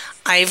is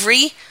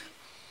Ivory,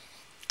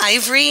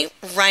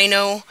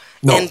 Rhino,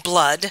 and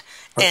Blood.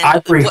 And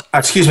Ivory.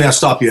 Excuse me, I'll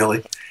stop you,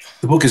 Ellie.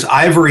 The book is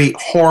Ivory,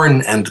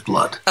 Horn, and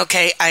Blood.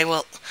 Okay, I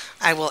will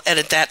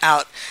edit that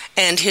out.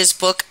 And his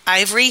book,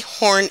 Ivory,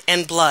 Horn,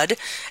 and Blood,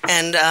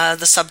 and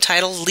the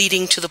subtitle,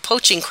 Leading to the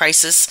Poaching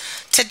Crisis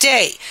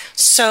Today.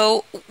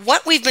 So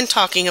what we've been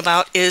talking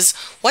about is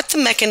what the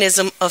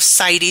mechanism of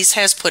CITES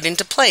has put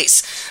into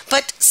place.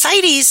 But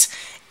CITES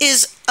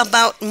is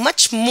about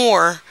much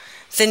more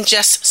than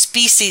just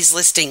species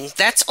listing.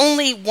 That's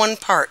only one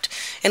part.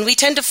 And we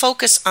tend to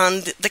focus on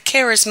the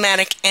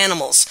charismatic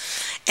animals.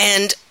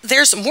 And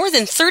there's more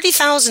than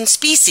 30,000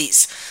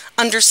 species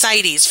under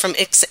CITES, from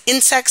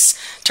insects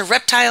to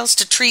reptiles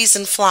to trees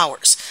and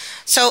flowers.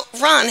 So,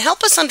 Ron,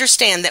 help us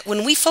understand that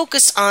when we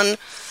focus on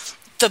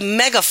the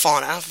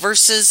megafauna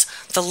versus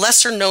the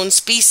lesser-known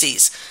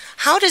species,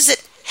 how does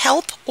it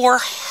help or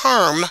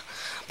harm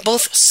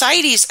both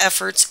CITES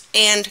efforts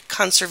and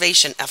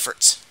conservation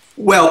efforts?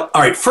 Well,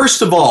 all right.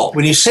 First of all,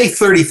 when you say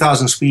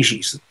 30,000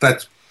 species,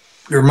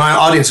 my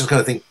audience is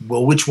going to think,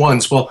 well, which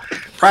ones? Well,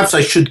 perhaps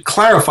I should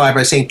clarify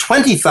by saying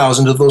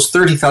 20,000 of those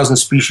 30,000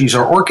 species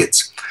are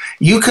orchids.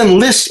 You can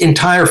list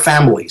entire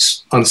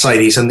families on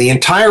CITES, and the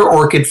entire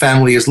orchid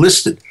family is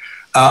listed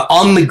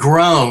on the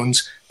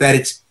grounds that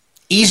it's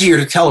easier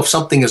to tell if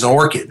something is an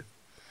orchid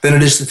than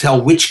it is to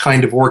tell which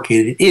kind of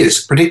orchid it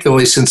is,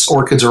 particularly since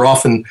orchids are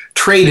often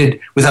traded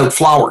without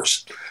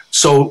flowers.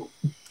 So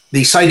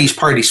the CITES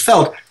parties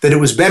felt that it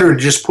was better to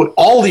just put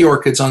all the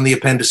orchids on the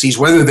appendices,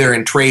 whether they're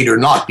in trade or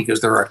not,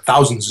 because there are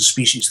thousands of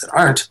species that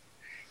aren't.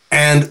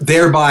 And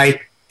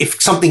thereby,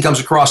 if something comes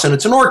across and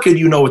it's an orchid,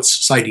 you know it's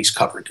CITES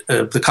covered.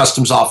 The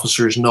customs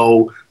officers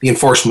know, the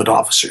enforcement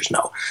officers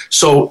know.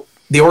 So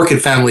the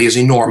orchid family is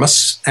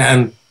enormous,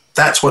 and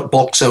that's what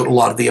bulks out a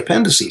lot of the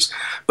appendices.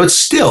 But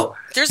still,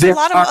 there's a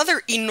lot of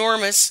other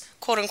enormous,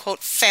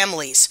 quote-unquote,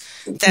 families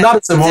that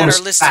are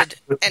listed,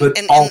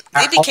 and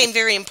they became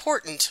very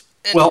important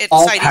at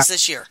CITES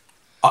this year.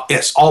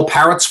 Yes, all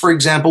parrots, for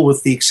example,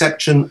 with the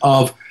exception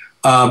of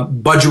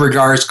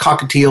budgerigars,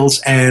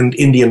 cockatiels, and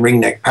Indian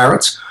ringneck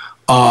parrots.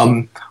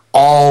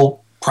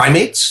 All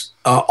primates,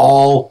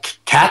 all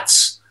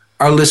cats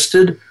are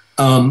listed,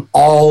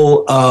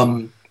 all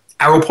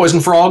arrow poison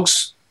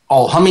frogs,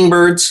 all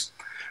hummingbirds.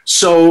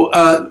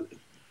 So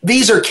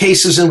these are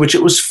cases in which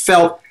it was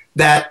felt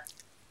that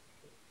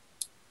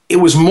it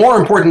was more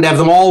important to have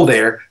them all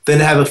there than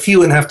to have a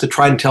few and have to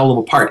try and tell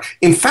them apart.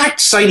 In fact,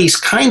 CITES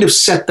kind of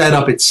set that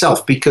up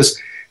itself, because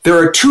there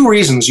are two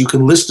reasons you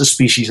can list a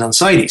species on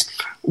CITES.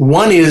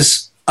 One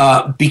is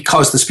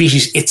because the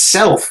species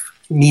itself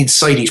needs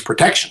CITES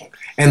protection.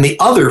 And the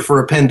other, for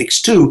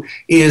Appendix 2,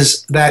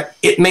 is that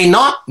it may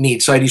not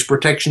need CITES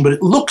protection, but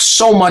it looks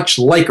so much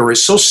like or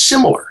is so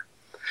similar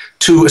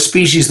to a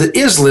species that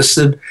is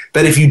listed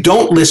that if you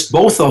don't list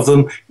both of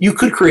them, you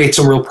could create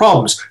some real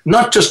problems.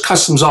 Not just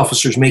customs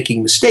officers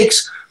making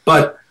mistakes,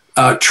 but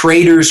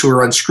traders who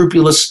are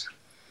unscrupulous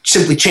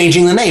simply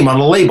changing the name on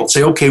a label.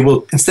 Say, okay,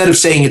 well, instead of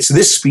saying it's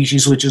this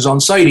species which is on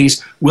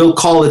CITES, we'll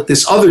call it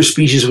this other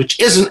species which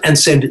isn't, and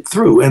send it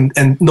through,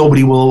 and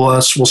nobody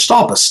will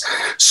stop us.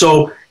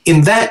 So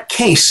in that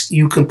case,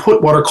 you can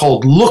put what are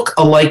called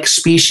look-alike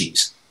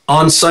species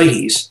on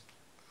CITES.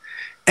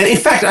 And in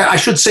fact, I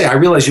should say, I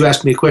realize you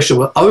asked me a question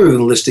about other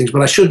than listings,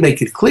 but I should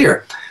make it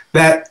clear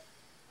that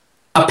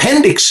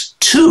Appendix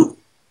 2,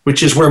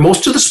 which is where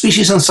most of the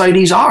species on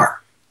CITES are,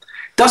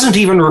 doesn't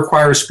even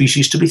require a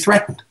species to be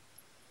threatened.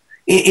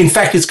 In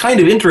fact, it's kind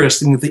of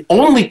interesting that the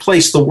only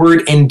place the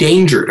word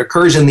endangered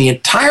occurs in the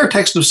entire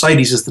text of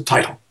CITES is the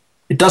title.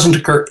 It doesn't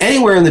occur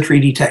anywhere in the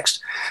treaty text.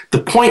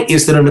 The point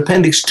is that in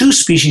Appendix 2,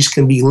 species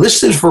can be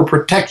listed for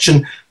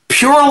protection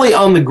purely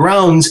on the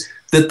grounds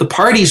that the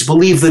parties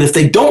believe that if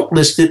they don't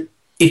list it,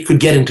 it could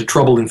get into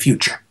trouble in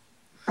future.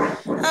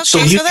 Okay, so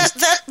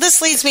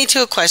this leads me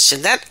to a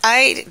question. That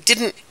I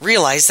didn't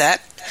realize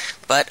that,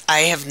 but I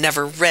have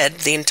never read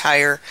the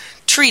entire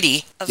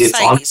treaty of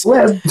CITES.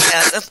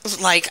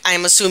 Like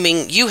I'm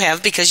assuming you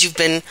have, because you've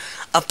been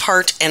a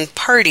part and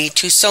party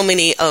to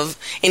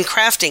in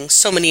crafting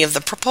so many of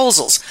the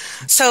proposals.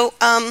 So,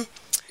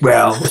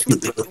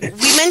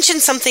 we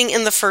mentioned something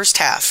in the first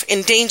half,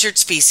 endangered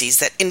species,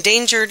 that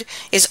endangered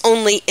is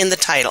only in the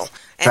title,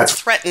 and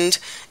threatened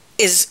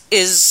is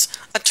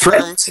a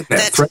term. So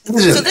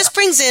this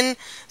brings in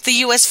the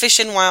U.S. Fish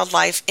and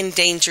Wildlife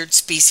Endangered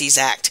Species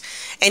Act.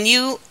 And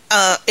you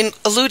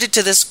alluded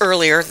to this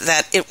earlier,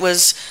 that it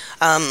was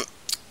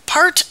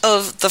part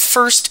of the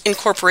first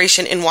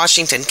incorporation in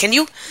Washington. Can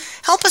you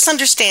help us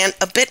understand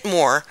a bit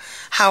more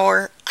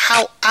how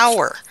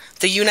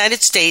the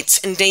United States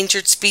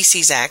Endangered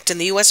Species Act and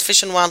the U.S.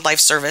 Fish and Wildlife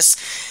Service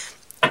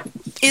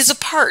is a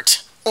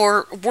part,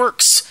 or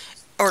works,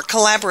 or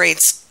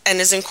collaborates, and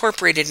is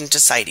incorporated into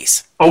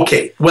CITES?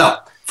 Okay,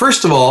 well,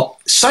 first of all,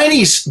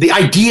 CITES, the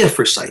idea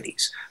for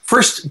CITES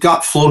first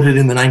got floated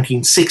in the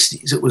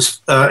 1960s. It was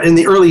in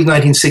the early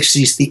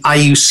 1960s, the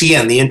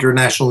IUCN, the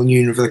International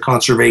Union for the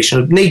Conservation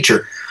of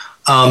Nature,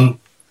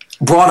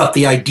 brought up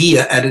the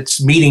idea at its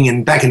meeting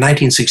back in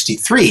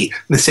 1963.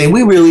 They say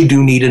we really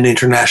do need an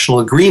international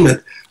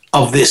agreement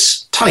of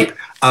this type.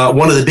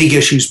 One of the big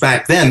issues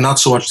back then, not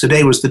so much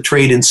today, was the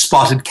trade in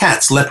spotted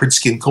cats, leopard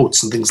skin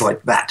coats, and things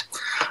like that.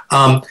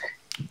 In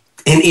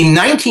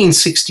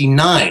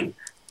 1969,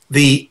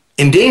 the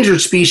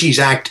Endangered Species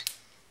Act,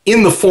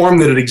 in the form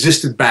that it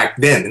existed back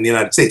then in the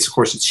United States, of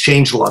course it's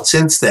changed a lot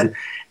since then,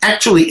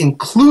 actually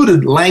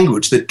included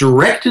language that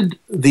directed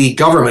the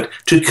government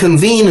to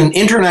convene an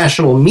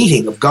international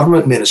meeting of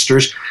government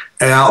ministers,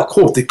 and I'll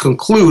quote, to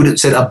conclude, it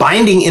said, a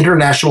binding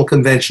international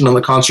convention on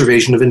the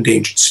conservation of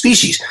endangered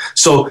species.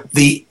 So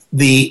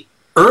the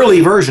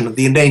early version of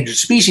the Endangered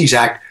Species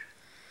Act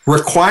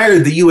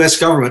required the U.S.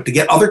 government to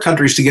get other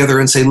countries together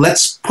and say,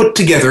 let's put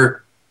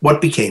together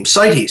what became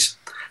CITES.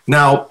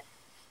 Now,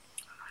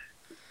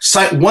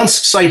 once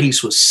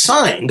CITES was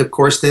signed, of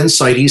course, then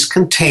CITES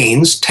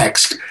contains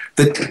text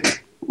that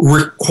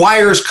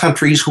requires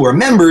countries who are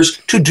members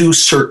to do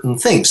certain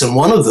things. And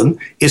one of them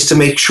is to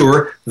make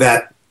sure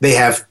that they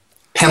have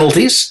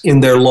penalties in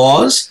their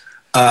laws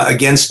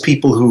against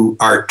people who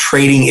are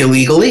trading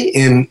illegally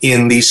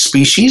in these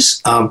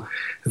species,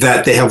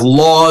 that they have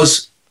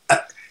laws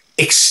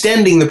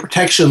extending the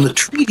protection the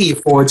treaty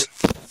affords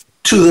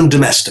to them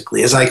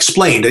domestically. As I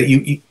explained,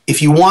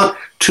 if you want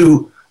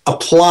to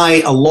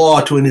apply a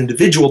law to an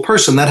individual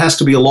person, that has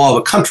to be a law of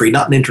a country,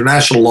 not an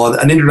international law.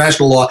 An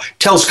international law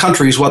tells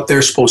countries what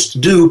they're supposed to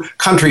do.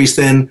 Countries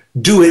then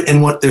do it,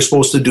 and what they're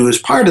supposed to do as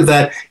part of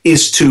that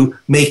is to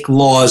make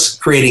laws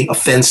creating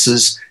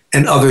offenses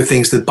and other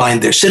things that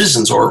bind their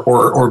citizens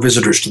or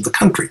visitors to the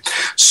country.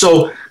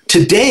 So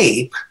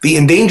today, the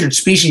Endangered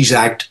Species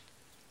Act,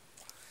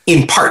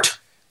 in part,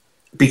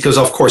 because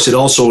of course it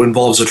also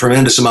involves a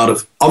tremendous amount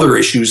of other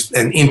issues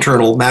and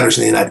internal matters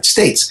in the United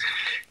States,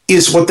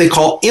 is what they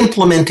call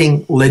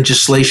implementing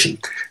legislation.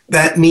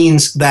 That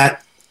means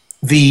that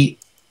the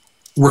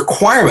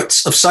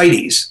requirements of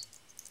CITES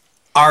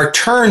are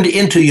turned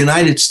into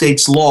United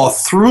States law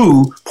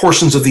through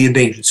portions of the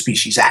Endangered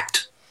Species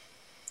Act.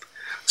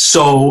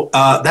 So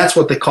that's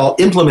what they call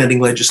implementing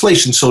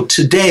legislation. So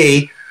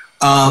today,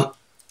 that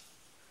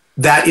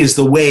is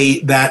the way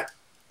that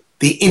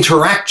the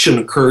interaction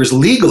occurs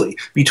legally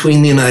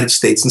between the United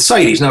States and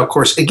CITES. Now, of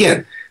course,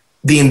 again,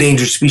 the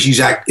Endangered Species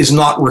Act is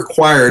not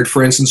required,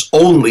 for instance,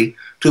 only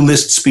to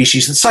list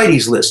species that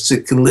CITES lists.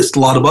 It can list a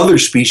lot of other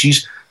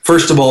species.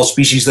 First of all,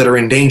 species that are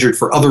endangered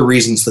for other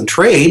reasons than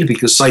trade,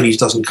 because CITES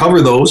doesn't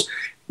cover those.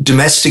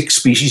 Domestic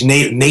species,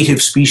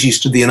 native species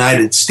to the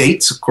United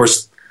States. Of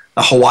course,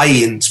 the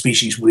Hawaiian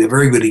species would be a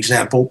very good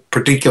example.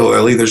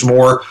 Particularly, there's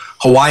more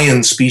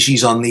Hawaiian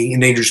species on the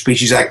Endangered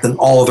Species Act than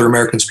all other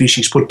American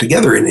species put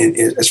together,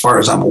 as far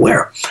as I'm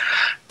aware.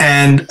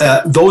 And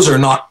those are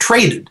not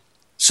traded.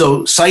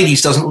 So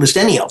CITES doesn't list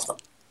any of them.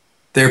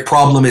 Their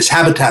problem is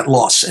habitat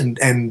loss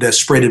and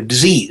spread of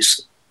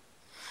disease.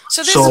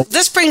 So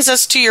this brings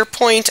us to your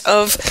point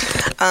of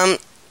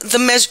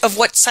of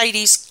what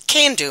CITES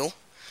can do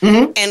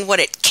and what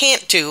it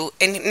can't do.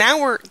 And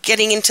now we're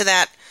getting into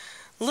that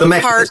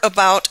little part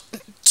about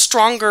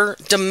stronger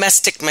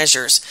domestic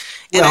measures.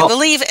 And I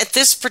believe at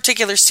this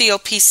particular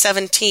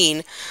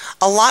COP17,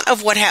 a lot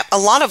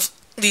of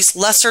these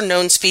lesser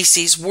known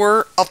species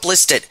were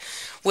uplisted,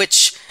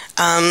 which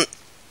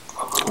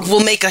will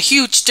make a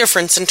huge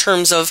difference in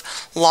terms of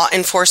law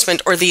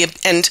enforcement,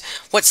 and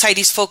what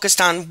CITES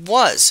focused on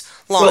was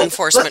law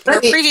enforcement,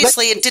 where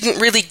previously it didn't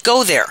really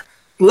go there.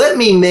 Let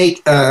me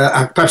make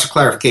perhaps a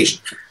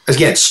clarification.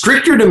 Again,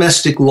 stricter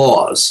domestic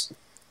laws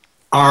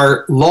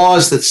are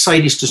laws that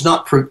CITES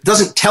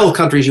doesn't tell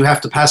countries you have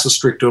to pass a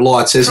stricter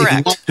law. It says Correct. If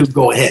you want to,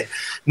 go ahead.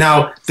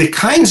 Now, the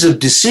kinds of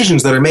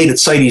decisions that are made at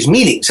CITES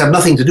meetings have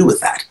nothing to do with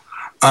that.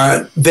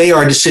 They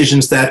are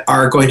decisions that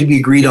are going to be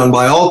agreed on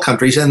by all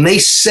countries, and they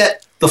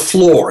set the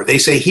floor. They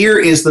say, here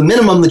is the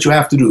minimum that you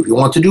have to do. If you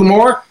want to do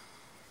more,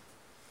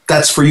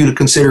 that's for you to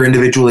consider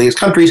individually as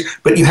countries,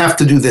 but you have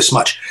to do this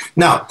much.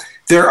 Now,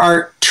 there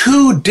are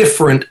two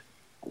different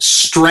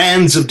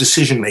strands of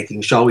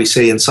decision-making, shall we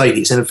say, in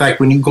CITES. And in fact,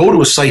 when you go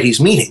to a CITES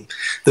meeting,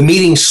 the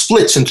meeting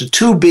splits into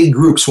two big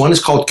groups. One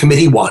is called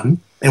Committee 1,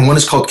 and one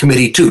is called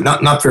Committee 2.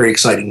 Not very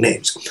exciting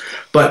names.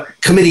 But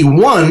Committee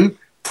 1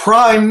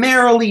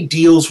 primarily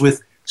deals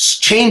with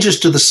changes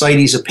to the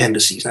CITES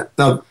appendices.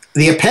 Now,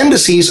 the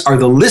appendices are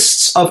the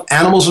lists of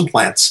animals and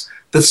plants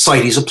that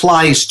CITES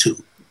applies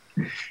to.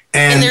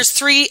 And there's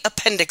 3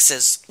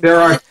 appendixes. There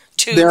are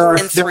 2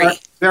 and 3.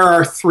 There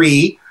are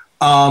 3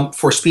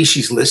 for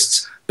species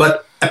lists,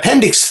 but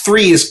Appendix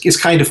 3 is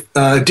kind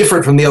of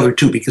different from the other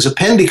 2, because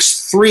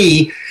Appendix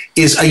 3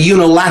 is a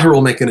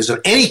unilateral mechanism.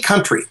 Any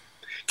country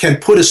can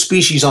put a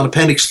species on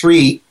Appendix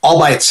 3 all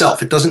by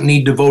itself. It doesn't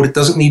need to vote. It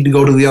doesn't need to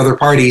go to the other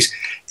parties.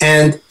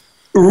 And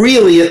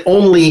really, it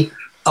only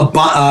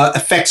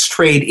affects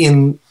trade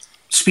in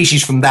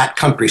species from that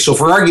country. So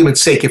for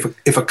argument's sake,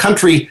 if a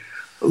country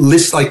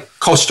lists, like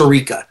Costa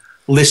Rica,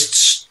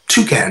 lists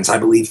toucans, I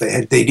believe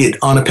they did,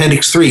 on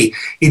Appendix 3.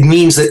 It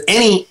means that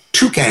any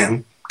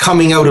toucan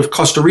coming out of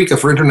Costa Rica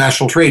for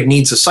international trade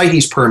needs a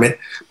CITES permit,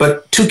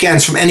 but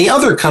toucans from any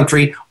other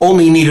country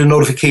only need a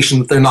notification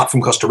that they're not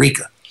from Costa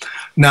Rica.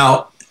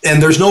 Now,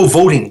 and there's no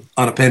voting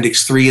on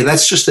Appendix 3.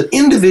 That's just an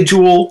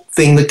individual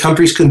thing that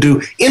countries can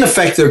do. In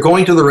effect, they're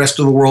going to the rest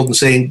of the world and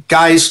saying,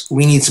 guys,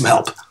 we need some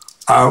help.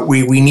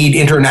 We need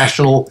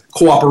international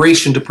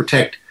cooperation to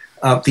protect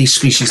these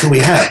species that we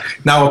have.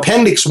 Now,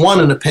 Appendix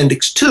 1 and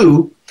Appendix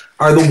 2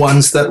 are the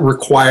ones that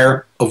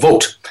require a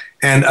vote.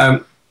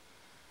 And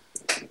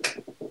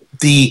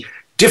the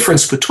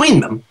difference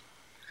between them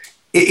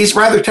is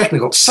rather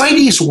technical.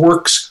 CITES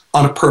works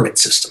on a permit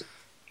system.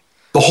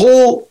 The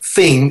whole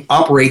thing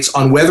operates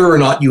on whether or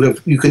not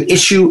you can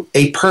issue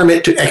a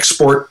permit to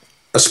export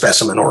a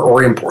specimen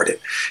or import it.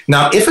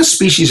 Now, if a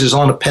species is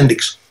on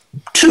Appendix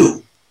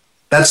 2,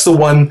 that's the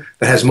one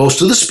that has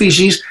most of the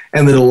species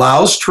and that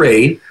allows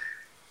trade,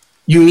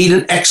 you need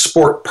an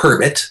export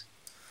permit,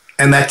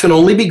 and that can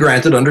only be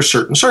granted under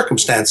certain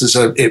circumstances.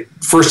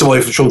 First of all, you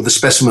have to show the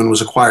specimen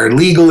was acquired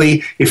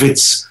legally. If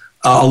it's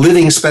a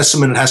living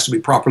specimen, it has to be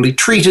properly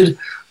treated.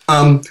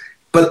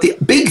 But the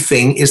big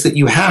thing is that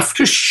you have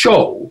to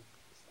show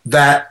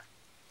that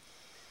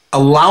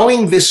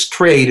allowing this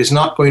trade is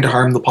not going to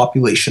harm the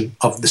population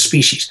of the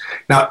species.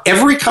 Now,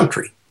 every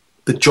country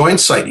that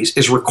joins CITES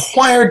is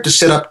required to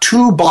set up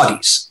two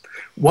bodies.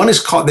 One is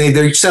called,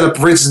 they're set up,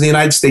 for instance, in the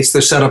United States,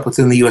 they're set up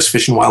within the U.S.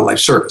 Fish and Wildlife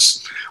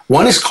Service.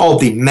 One is called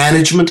the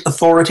Management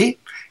Authority,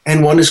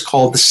 and one is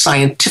called the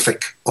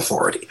Scientific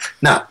Authority.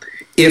 Now,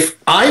 if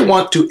I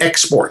want to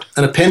export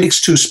an Appendix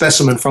 2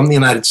 specimen from the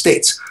United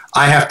States,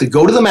 I have to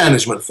go to the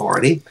Management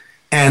Authority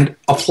and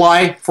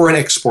apply for an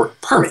export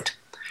permit.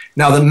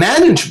 Now, the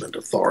Management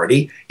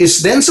Authority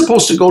is then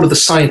supposed to go to the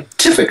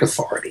Scientific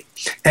Authority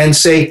and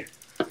say,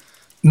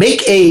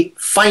 make a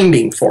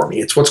finding for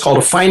me. It's what's called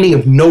a finding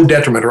of no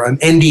detriment, or an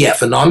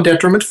NDF, a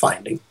non-detriment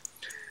finding,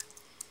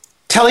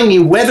 telling me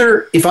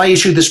whether, if I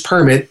issue this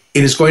permit,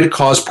 it is going to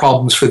cause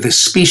problems for this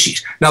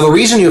species. Now, the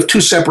reason you have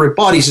two separate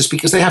bodies is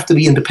because they have to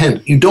be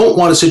independent. You don't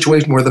want a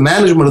situation where the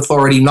Management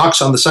Authority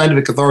knocks on the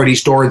Scientific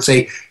Authority's door and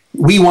say,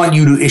 we want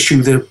you to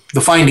issue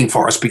the finding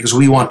for us because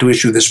we want to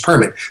issue this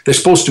permit. They're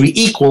supposed to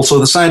be equal, so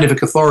the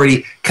Scientific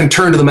Authority can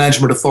turn to the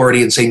Management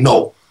Authority and say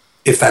no,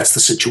 if that's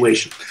the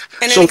situation.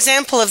 And an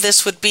example of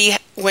this would be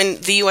when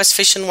the U.S.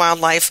 Fish and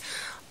Wildlife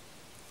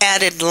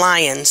added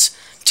lions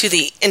to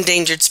the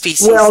endangered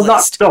species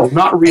list.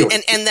 Not really.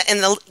 And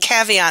the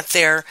caveat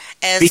there,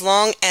 as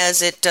long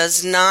as it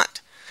does not,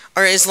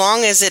 or as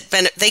long as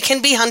they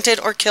can be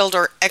hunted or killed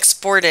or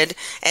exported,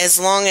 as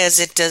long as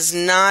it does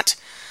not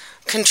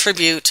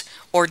contribute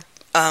or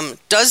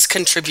does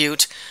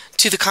contribute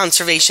to the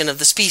conservation of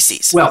the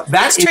species. Well,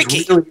 that's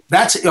tricky.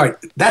 That's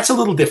a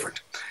little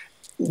different.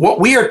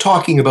 What we are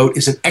talking about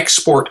is an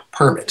export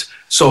permit.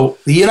 So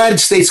the United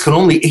States can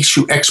only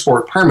issue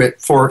export permit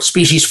for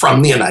species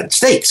from the United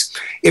States.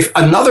 If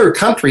another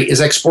country is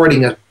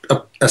exporting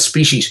a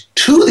species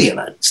to the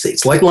United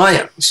States, like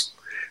lions,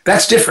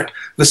 that's different.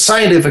 The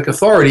Scientific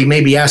Authority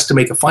may be asked to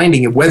make a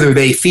finding of whether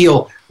they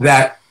feel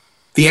that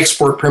the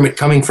export permit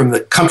coming from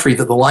the country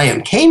that the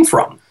lion came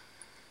from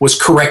was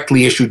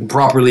correctly issued and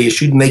properly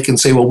issued, and they can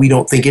say, well, we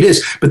don't think it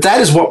is. But that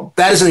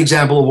is an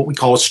example of what we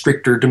call a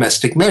stricter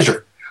domestic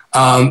measure.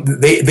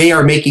 They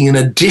are making an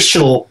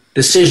additional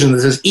decision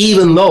that says,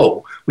 even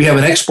though we have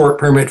an export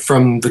permit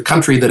from the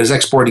country that is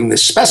exporting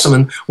this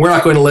specimen, we're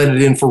not going to let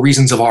it in for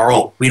reasons of our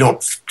own. We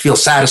don't feel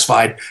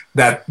satisfied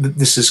that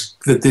this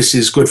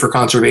is good for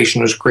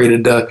conservation or has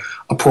created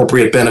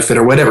appropriate benefit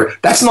or whatever.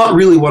 That's not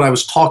really what I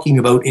was talking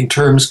about in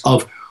terms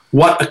of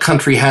what a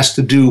country has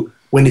to do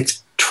when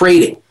it's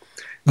trading.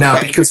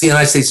 Now, because the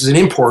United States is an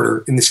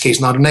importer, in this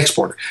case, not an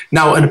exporter.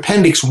 Now, an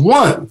Appendix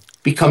 1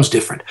 becomes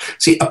different.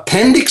 See,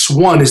 Appendix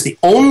 1 is the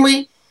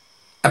only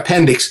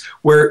appendix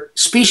where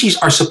species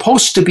are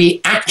supposed to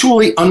be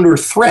actually under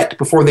threat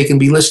before they can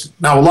be listed.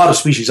 Now, a lot of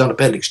species on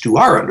Appendix 2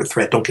 are under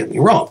threat, don't get me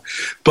wrong,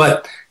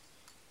 but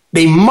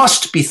they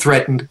must be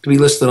threatened to be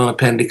listed on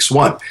Appendix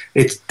 1.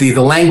 It's the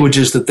language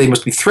is that they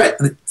must be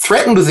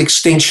threatened with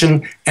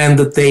extinction and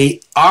that they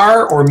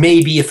are or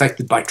may be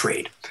affected by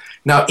trade.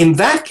 Now, in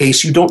that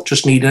case, you don't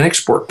just need an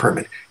export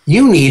permit.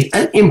 You need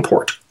an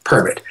import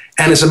permit.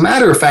 And as a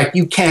matter of fact,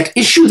 you can't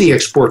issue the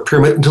export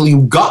permit until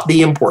you got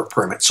the import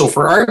permit. So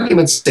for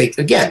argument's sake,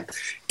 again,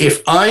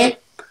 if I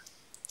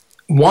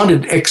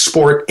wanted to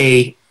export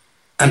an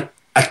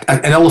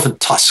elephant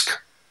tusk,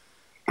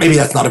 maybe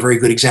that's not a very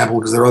good example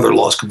because there are other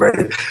laws compared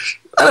to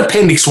an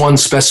Appendix 1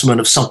 specimen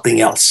of something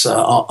else,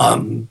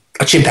 a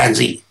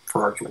chimpanzee,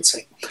 for argument's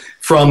sake,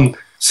 from,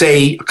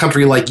 say, a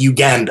country like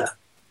Uganda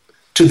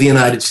to the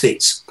United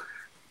States.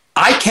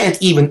 I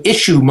can't even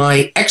issue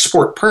my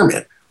export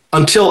permit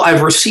until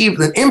I've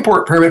received an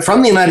import permit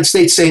from the United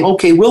States saying,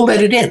 okay, we'll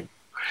let it in.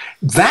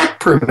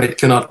 That permit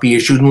cannot be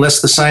issued unless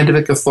the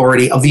Scientific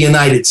Authority of the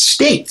United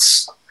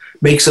States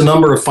makes a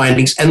number of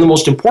findings. And the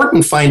most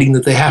important finding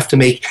that they have to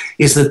make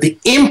is that the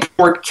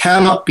import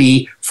cannot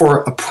be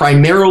for a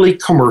primarily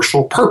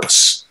commercial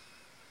purpose.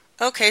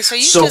 Okay, so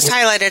you just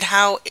highlighted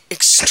how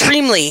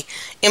extremely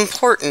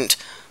important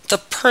the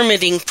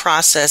permitting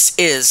process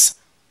is.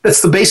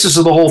 That's the basis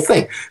of the whole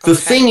thing. The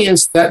thing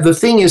is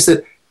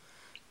that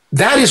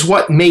that is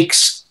what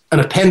makes an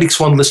Appendix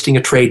 1 listing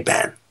a trade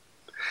ban.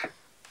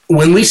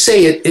 When we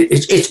say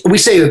we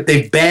say that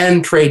they've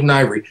banned trade in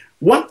ivory.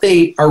 What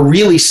they are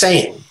really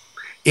saying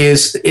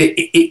is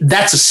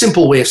that's a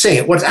simple way of saying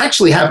it. What's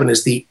actually happened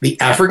is the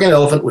African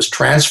elephant was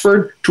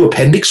transferred to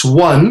Appendix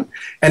 1,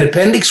 and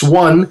Appendix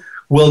 1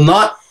 will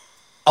not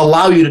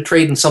allow you to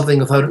trade in something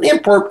without an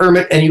import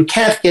permit, and you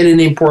can't get an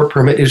import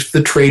permit if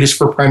the trade is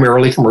for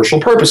primarily commercial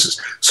purposes.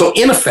 So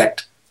in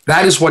effect,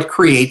 that is what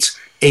creates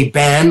a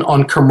ban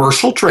on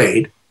commercial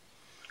trade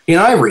in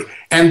ivory.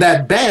 And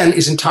that ban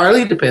is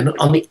entirely dependent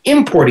on the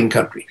importing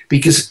country,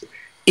 because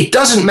it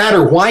doesn't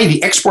matter why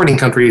the exporting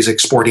country is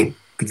exporting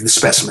the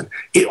specimen.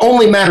 It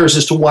only matters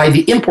as to why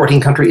the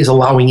importing country is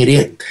allowing it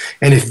in.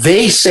 And if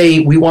they say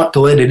we want to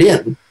let it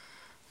in,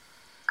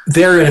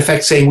 they're in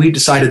effect saying we've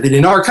decided that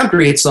in our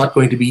country it's not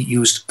going to be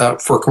used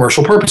for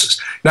commercial purposes.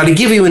 Now, to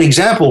give you an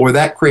example where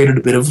that created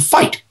a bit of a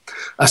fight,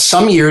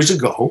 some years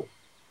ago,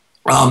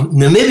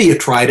 Namibia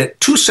tried at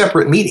 2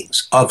 separate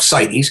meetings of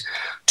CITES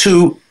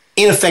to,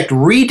 in effect,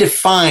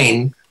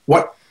 redefine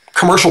what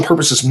commercial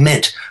purposes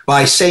meant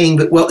by saying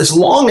that, well, as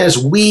long as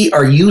we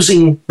are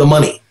using the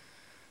money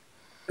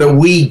that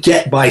we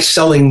get by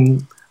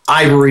selling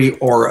ivory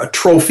or a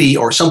trophy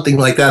or something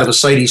like that of a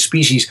CITES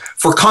species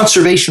for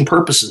conservation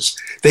purposes,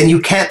 then you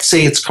can't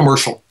say it's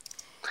commercial.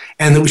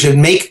 And that we should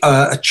make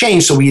a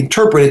change so we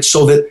interpret it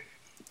so that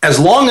as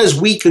long as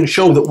we can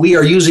show that we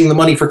are using the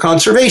money for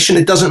conservation,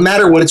 it doesn't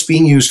matter what it's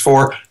being used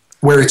for,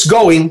 where it's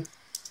going,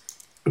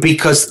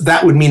 because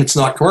that would mean it's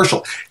not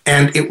commercial.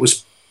 And it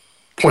was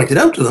pointed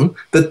out to them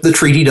that the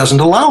treaty doesn't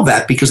allow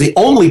that, because the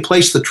only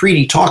place the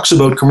treaty talks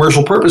about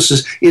commercial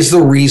purposes is the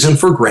reason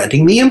for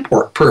granting the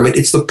import permit.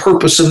 It's the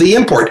purpose of the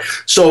import.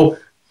 So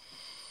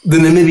the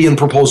Namibian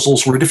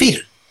proposals were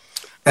defeated.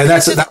 And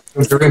that's a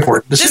very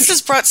important decision. This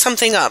has brought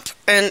something up,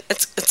 and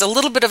it's a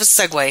little bit of a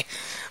segue,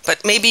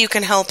 but maybe you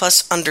can help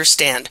us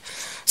understand.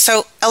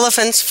 So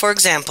elephants, for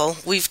example,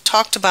 we've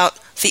talked about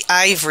the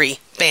ivory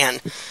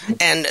ban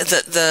and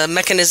the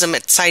mechanism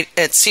at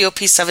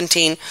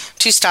COP17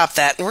 to stop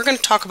that. And we're going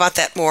to talk about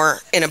that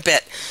more in a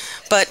bit.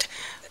 But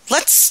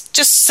let's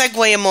just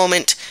segue a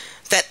moment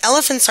that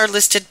elephants are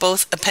listed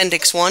both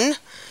Appendix 1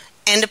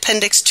 and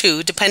Appendix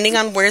 2, depending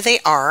on where they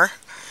are.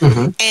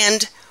 Mm-hmm.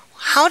 And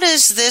how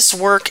does this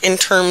work in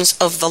terms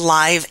of the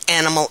live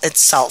animal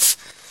itself?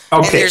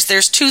 Okay. And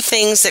there's 2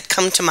 things that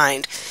come to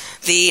mind.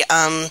 The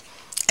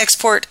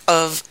export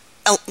of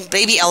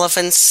baby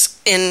elephants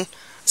in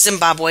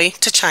Zimbabwe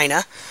to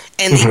China,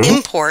 and the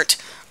import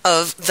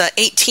of the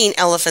 18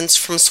 elephants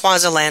from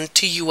Swaziland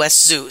to U.S.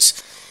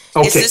 zoos.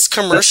 Okay. Is this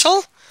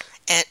commercial?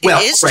 And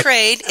it is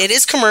trade. It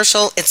is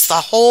commercial. It's the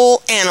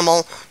whole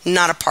animal,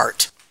 not a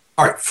part.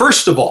 All right.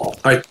 First of all,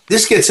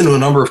 this gets into a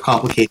number of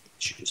complicated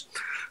issues.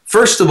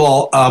 First of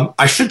all,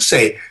 I should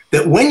say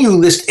that when you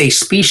list a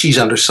species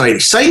under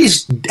CITES,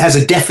 CITES has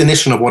a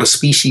definition of what a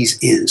species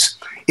is.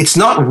 It's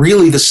not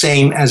really the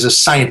same as a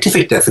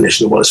scientific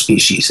definition of what a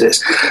species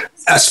is.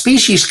 A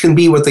species can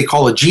be what they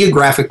call a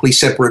geographically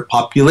separate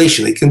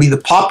population. It can be the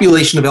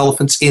population of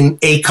elephants in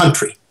a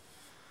country.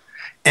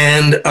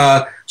 And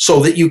so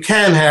that you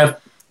can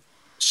have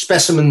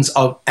specimens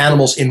of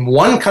animals in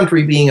one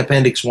country being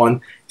Appendix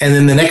 1, and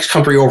then the next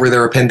country over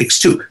there Appendix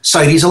 2.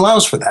 CITES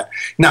allows for that.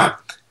 Now,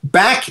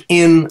 back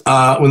in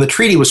when the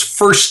treaty was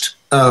first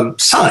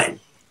signed,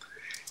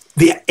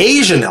 the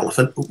Asian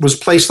elephant was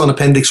placed on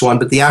Appendix 1,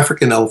 but the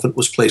African elephant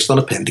was placed on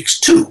Appendix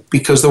 2,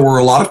 because there were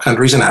a lot of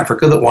countries in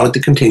Africa that wanted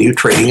to continue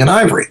trading in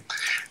ivory.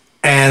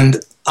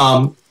 And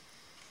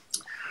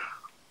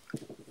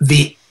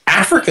the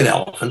African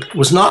elephant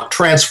was not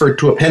transferred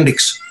to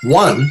Appendix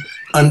 1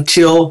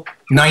 until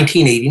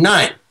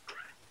 1989.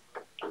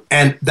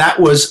 And that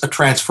was a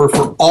transfer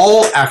for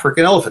all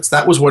African elephants.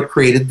 That was what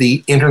created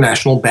the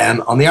international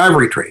ban on the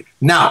ivory trade.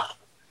 Now,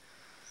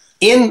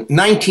 in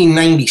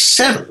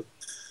 1997,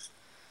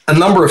 a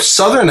number of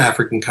southern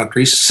African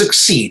countries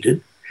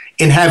succeeded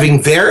in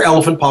having their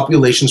elephant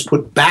populations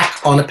put back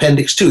on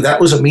Appendix 2. That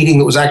was a meeting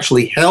that was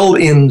actually held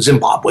in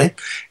Zimbabwe.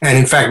 And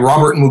in fact,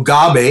 Robert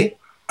Mugabe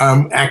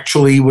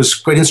actually was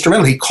quite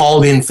instrumental. He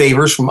called in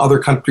favors from other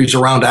countries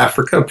around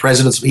Africa.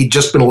 He'd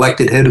just been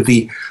elected head of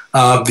the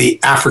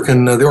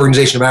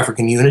Organization of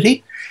African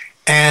Unity.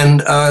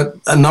 And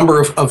a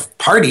number of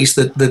parties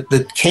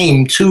that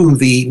came to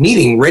the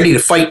meeting ready to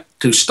fight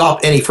to stop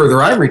any further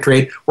ivory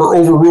trade were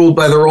overruled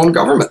by their own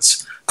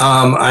governments.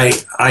 I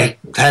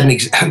had an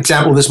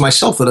example of this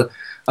myself, that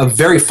a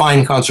very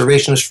fine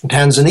conservationist from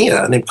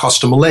Tanzania named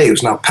Costa Malay,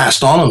 who's now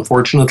passed on,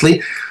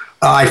 unfortunately,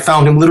 I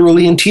found him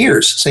literally in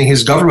tears, saying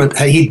his government,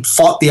 he'd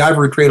fought the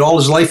ivory trade all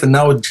his life, and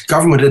now his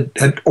government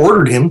had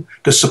ordered him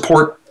to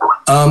support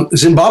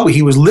Zimbabwe.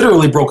 He was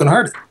literally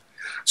brokenhearted.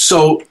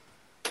 So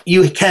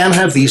you can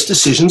have these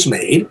decisions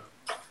made.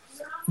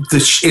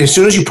 As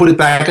soon as you put it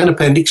back in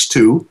Appendix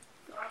 2,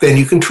 then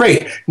you can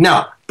trade.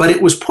 Now, but it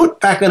was put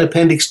back on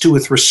Appendix 2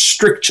 with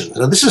restrictions.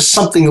 Now, this is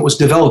something that was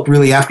developed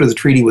really after the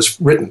treaty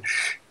was written.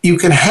 You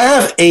can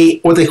have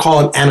what they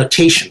call an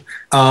annotation,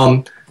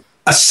 a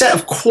set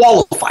of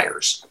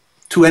qualifiers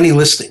to any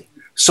listing.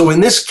 So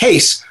in this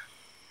case,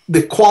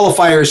 the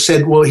qualifiers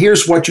said, well,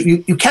 here's what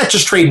you can't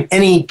just trade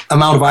any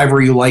amount of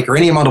ivory you like or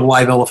any amount of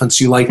live elephants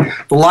you like.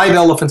 The live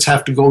elephants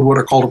have to go to what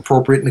are called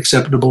appropriate and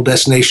acceptable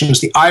destinations.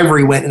 The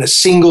ivory went in a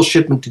single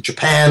shipment to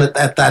Japan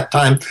at that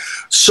time.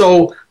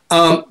 So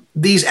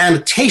these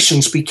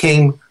annotations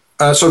became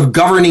sort of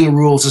governing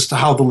rules as to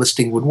how the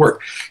listing would work.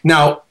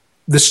 Now,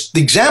 the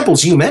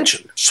examples you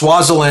mentioned,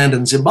 Swaziland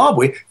and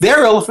Zimbabwe,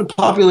 their elephant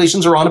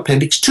populations are on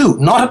Appendix 2,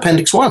 not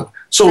Appendix 1.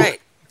 So right.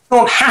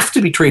 Don't have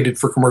to be traded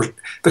for commercial.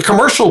 The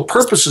commercial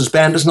purposes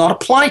ban does not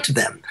apply to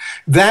them.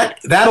 That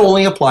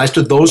only applies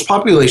to those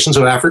populations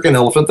of African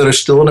elephant that are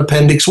still in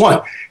Appendix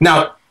 1.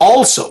 Now,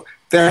 also,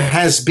 there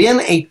has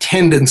been a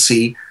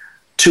tendency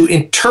to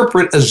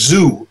interpret a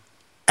zoo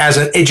as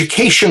an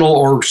educational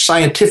or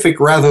scientific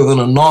rather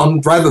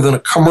than a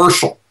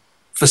commercial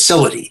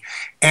facility.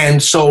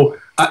 And so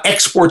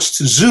exports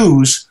to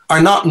zoos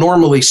are not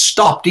normally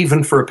stopped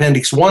even for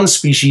Appendix 1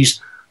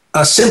 species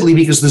simply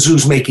because the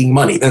zoo's making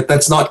money.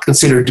 That's not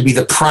considered to be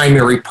the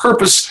primary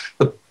purpose.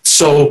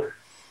 So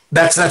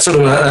that's sort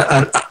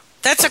of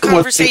that's a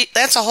conversation.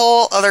 That's a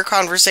whole other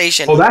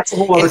conversation. Well, that's a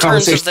whole other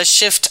conversation. In terms of the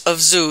shift of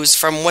zoos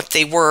from what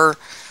they were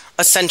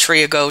a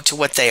century ago to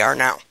what they are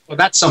now. Well,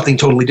 that's something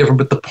totally different.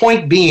 But the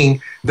point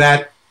being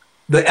that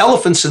the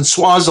elephants in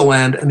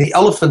Swaziland and the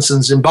elephants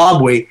in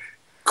Zimbabwe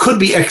could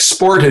be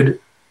exported,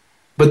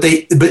 but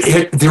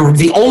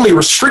the only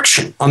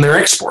restriction on their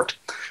export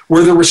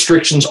were the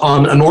restrictions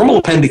on a normal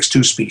Appendix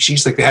 2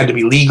 species, like they had to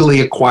be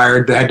legally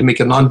acquired, they had to make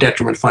a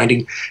non-detriment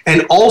finding,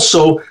 and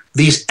also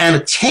these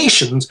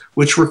annotations,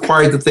 which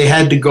required that they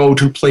had to go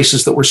to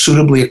places that were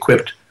suitably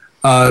equipped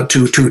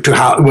to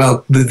how,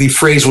 well, the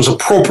phrase was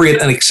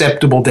appropriate and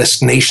acceptable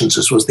destinations.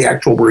 This was the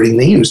actual wording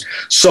they used.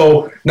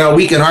 So now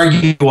we can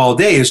argue all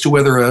day as to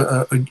whether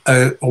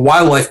a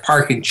wildlife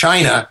park in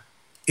China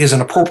is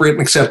an appropriate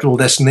and acceptable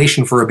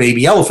destination for a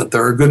baby elephant.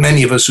 There are a good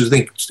many of us who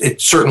think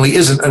it certainly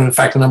isn't, and in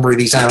fact, a number of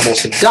these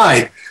animals have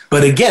died.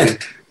 But again,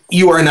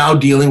 you are now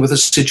dealing with a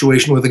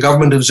situation where the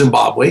government of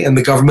Zimbabwe and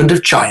the government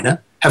of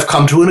China have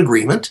come to an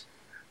agreement.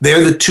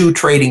 They're the two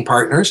trading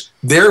partners.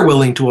 They're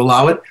willing to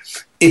allow it.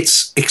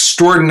 It's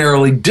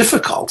extraordinarily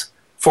difficult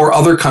for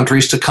other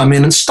countries to come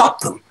in and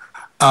stop them.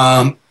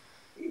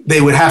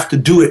 They would have to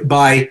do it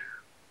by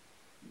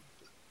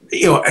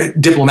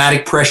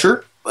diplomatic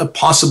pressure,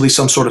 possibly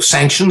some sort of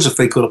sanctions if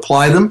they could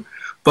apply them,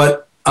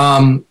 but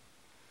or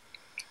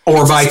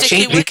by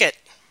changing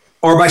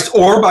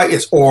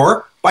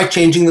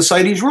the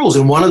CITES rules.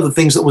 And one of the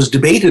things that was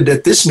debated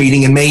at this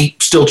meeting and may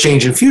still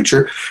change in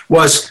future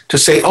was to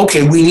say,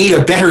 okay, we need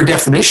a better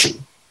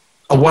definition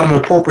of what an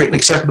appropriate and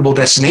acceptable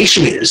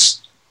destination is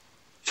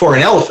for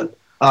an elephant.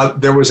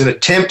 There was an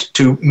attempt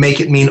to make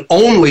it mean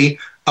only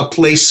a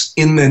place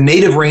in the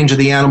native range of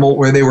the animal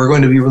where they were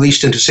going to be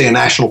released into, say, a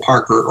national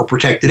park or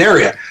protected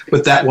area,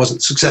 but that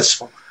wasn't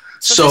successful.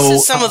 So this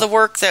is some of the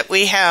work that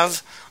we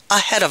have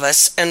ahead of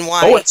us, and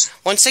why,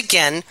 once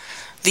again,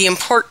 the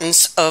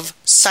importance of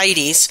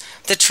CITES,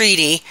 the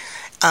treaty,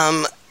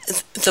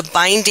 the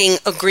binding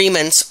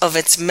agreements of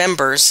its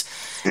members,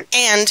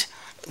 and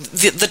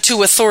the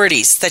two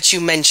authorities that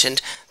you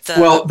mentioned,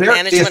 the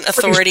management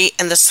authority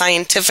and the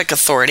scientific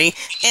authority,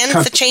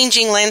 and the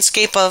changing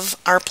landscape of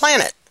our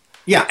planet.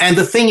 Yeah, and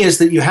the thing is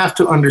that you have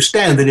to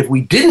understand that if we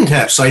didn't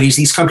have CITES,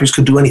 these countries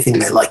could do anything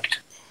they liked.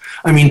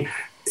 I mean,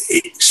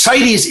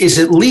 CITES is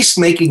at least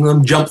making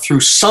them jump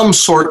through some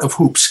sort of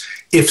hoops.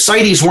 If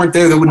CITES weren't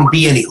there wouldn't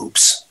be any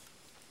hoops.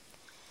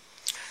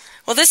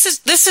 Well, this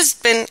has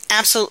been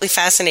absolutely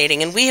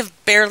fascinating, and we have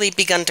barely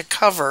begun to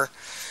cover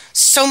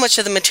so much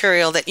of the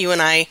material that you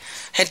and I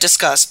had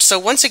discussed. So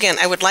once again,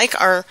 I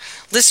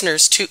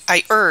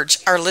urge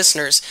our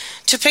listeners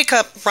to pick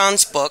up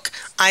Ron's book,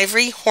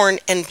 Ivory, Horn,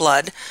 and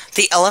Blood,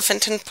 The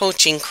Elephant and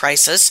Poaching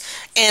Crisis,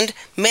 and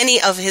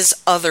many of his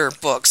other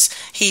books.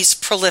 He's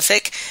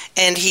prolific,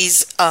 and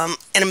he's an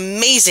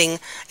amazing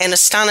and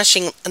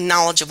astonishing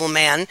knowledgeable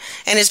man,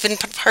 and has been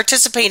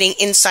participating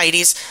in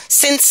CITES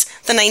since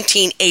the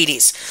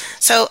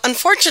 1980s. So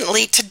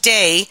unfortunately,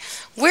 today,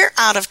 we're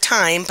out of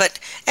time, but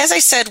as I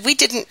said, we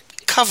didn't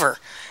cover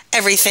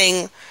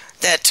everything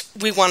that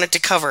we wanted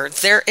to cover.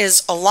 There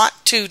is a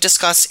lot to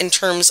discuss in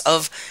terms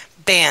of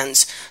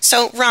bans.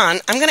 So, Ron,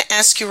 I'm going to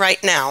ask you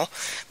right now,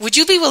 would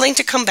you be willing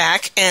to come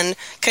back and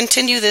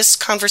continue this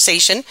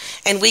conversation,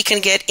 and we can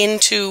get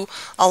into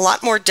a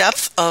lot more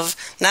depth of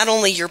not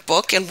only your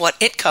book and what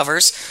it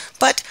covers,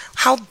 but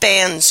how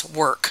bans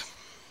work?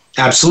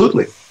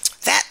 Absolutely.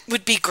 That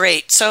would be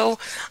great. So,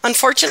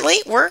 unfortunately,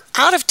 we're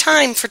out of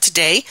time for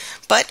today,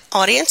 but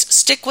audience,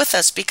 stick with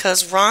us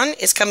because Ron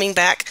is coming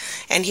back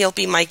and he'll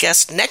be my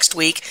guest next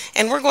week,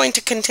 and we're going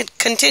to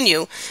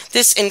continue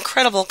this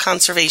incredible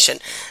conservation.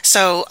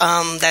 So,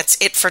 that's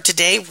it for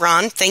today.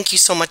 Ron, thank you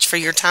so much for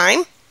your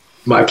time.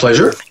 My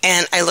pleasure.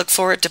 And I look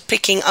forward to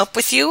picking up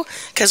with you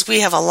because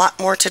we have a lot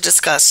more to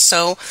discuss.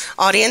 So,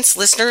 audience,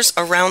 listeners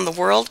around the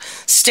world,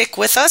 stick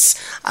with us.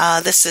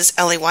 This is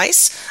Ellie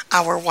Weiss,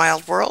 Our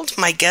Wild World.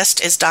 My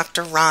guest is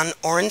Dr. Ron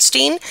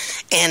Orenstein.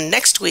 And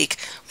next week,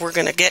 we're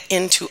going to get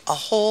into a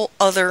whole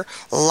other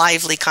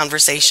lively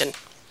conversation.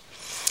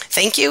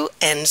 Thank you,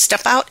 and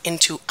step out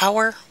into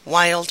our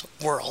wild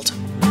world.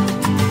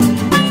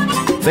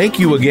 Thank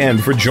you again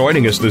for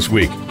joining us this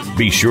week.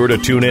 Be sure to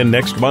tune in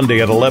next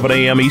Monday at 11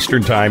 a.m.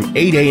 Eastern Time,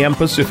 8 a.m.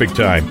 Pacific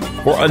Time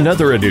for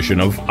another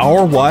edition of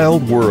Our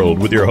Wild World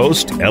with your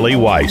host, Ellie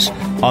Weiss,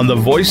 on the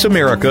Voice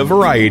America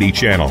Variety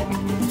Channel.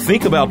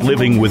 Think about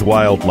living with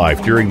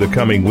wildlife during the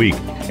coming week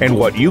and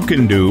what you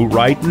can do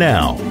right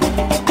now.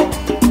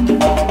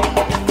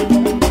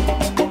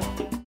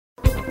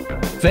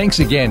 Thanks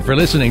again for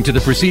listening to the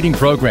preceding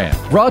program,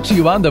 brought to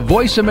you on the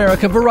Voice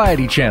America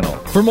Variety Channel.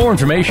 For more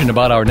information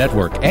about our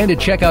network and to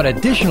check out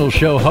additional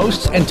show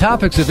hosts and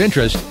topics of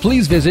interest,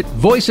 please visit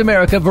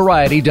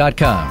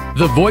voiceamericavariety.com.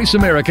 The Voice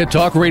America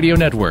Talk Radio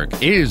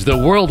Network is the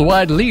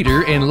worldwide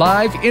leader in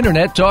live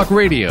Internet talk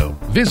radio.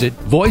 Visit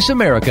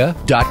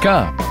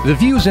voiceamerica.com. The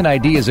views and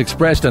ideas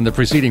expressed on the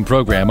preceding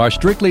program are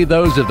strictly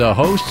those of the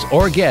hosts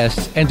or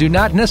guests and do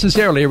not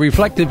necessarily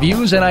reflect the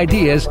views and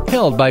ideas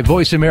held by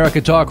Voice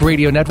America Talk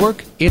Radio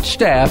Network, its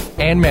staff,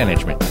 and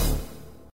management.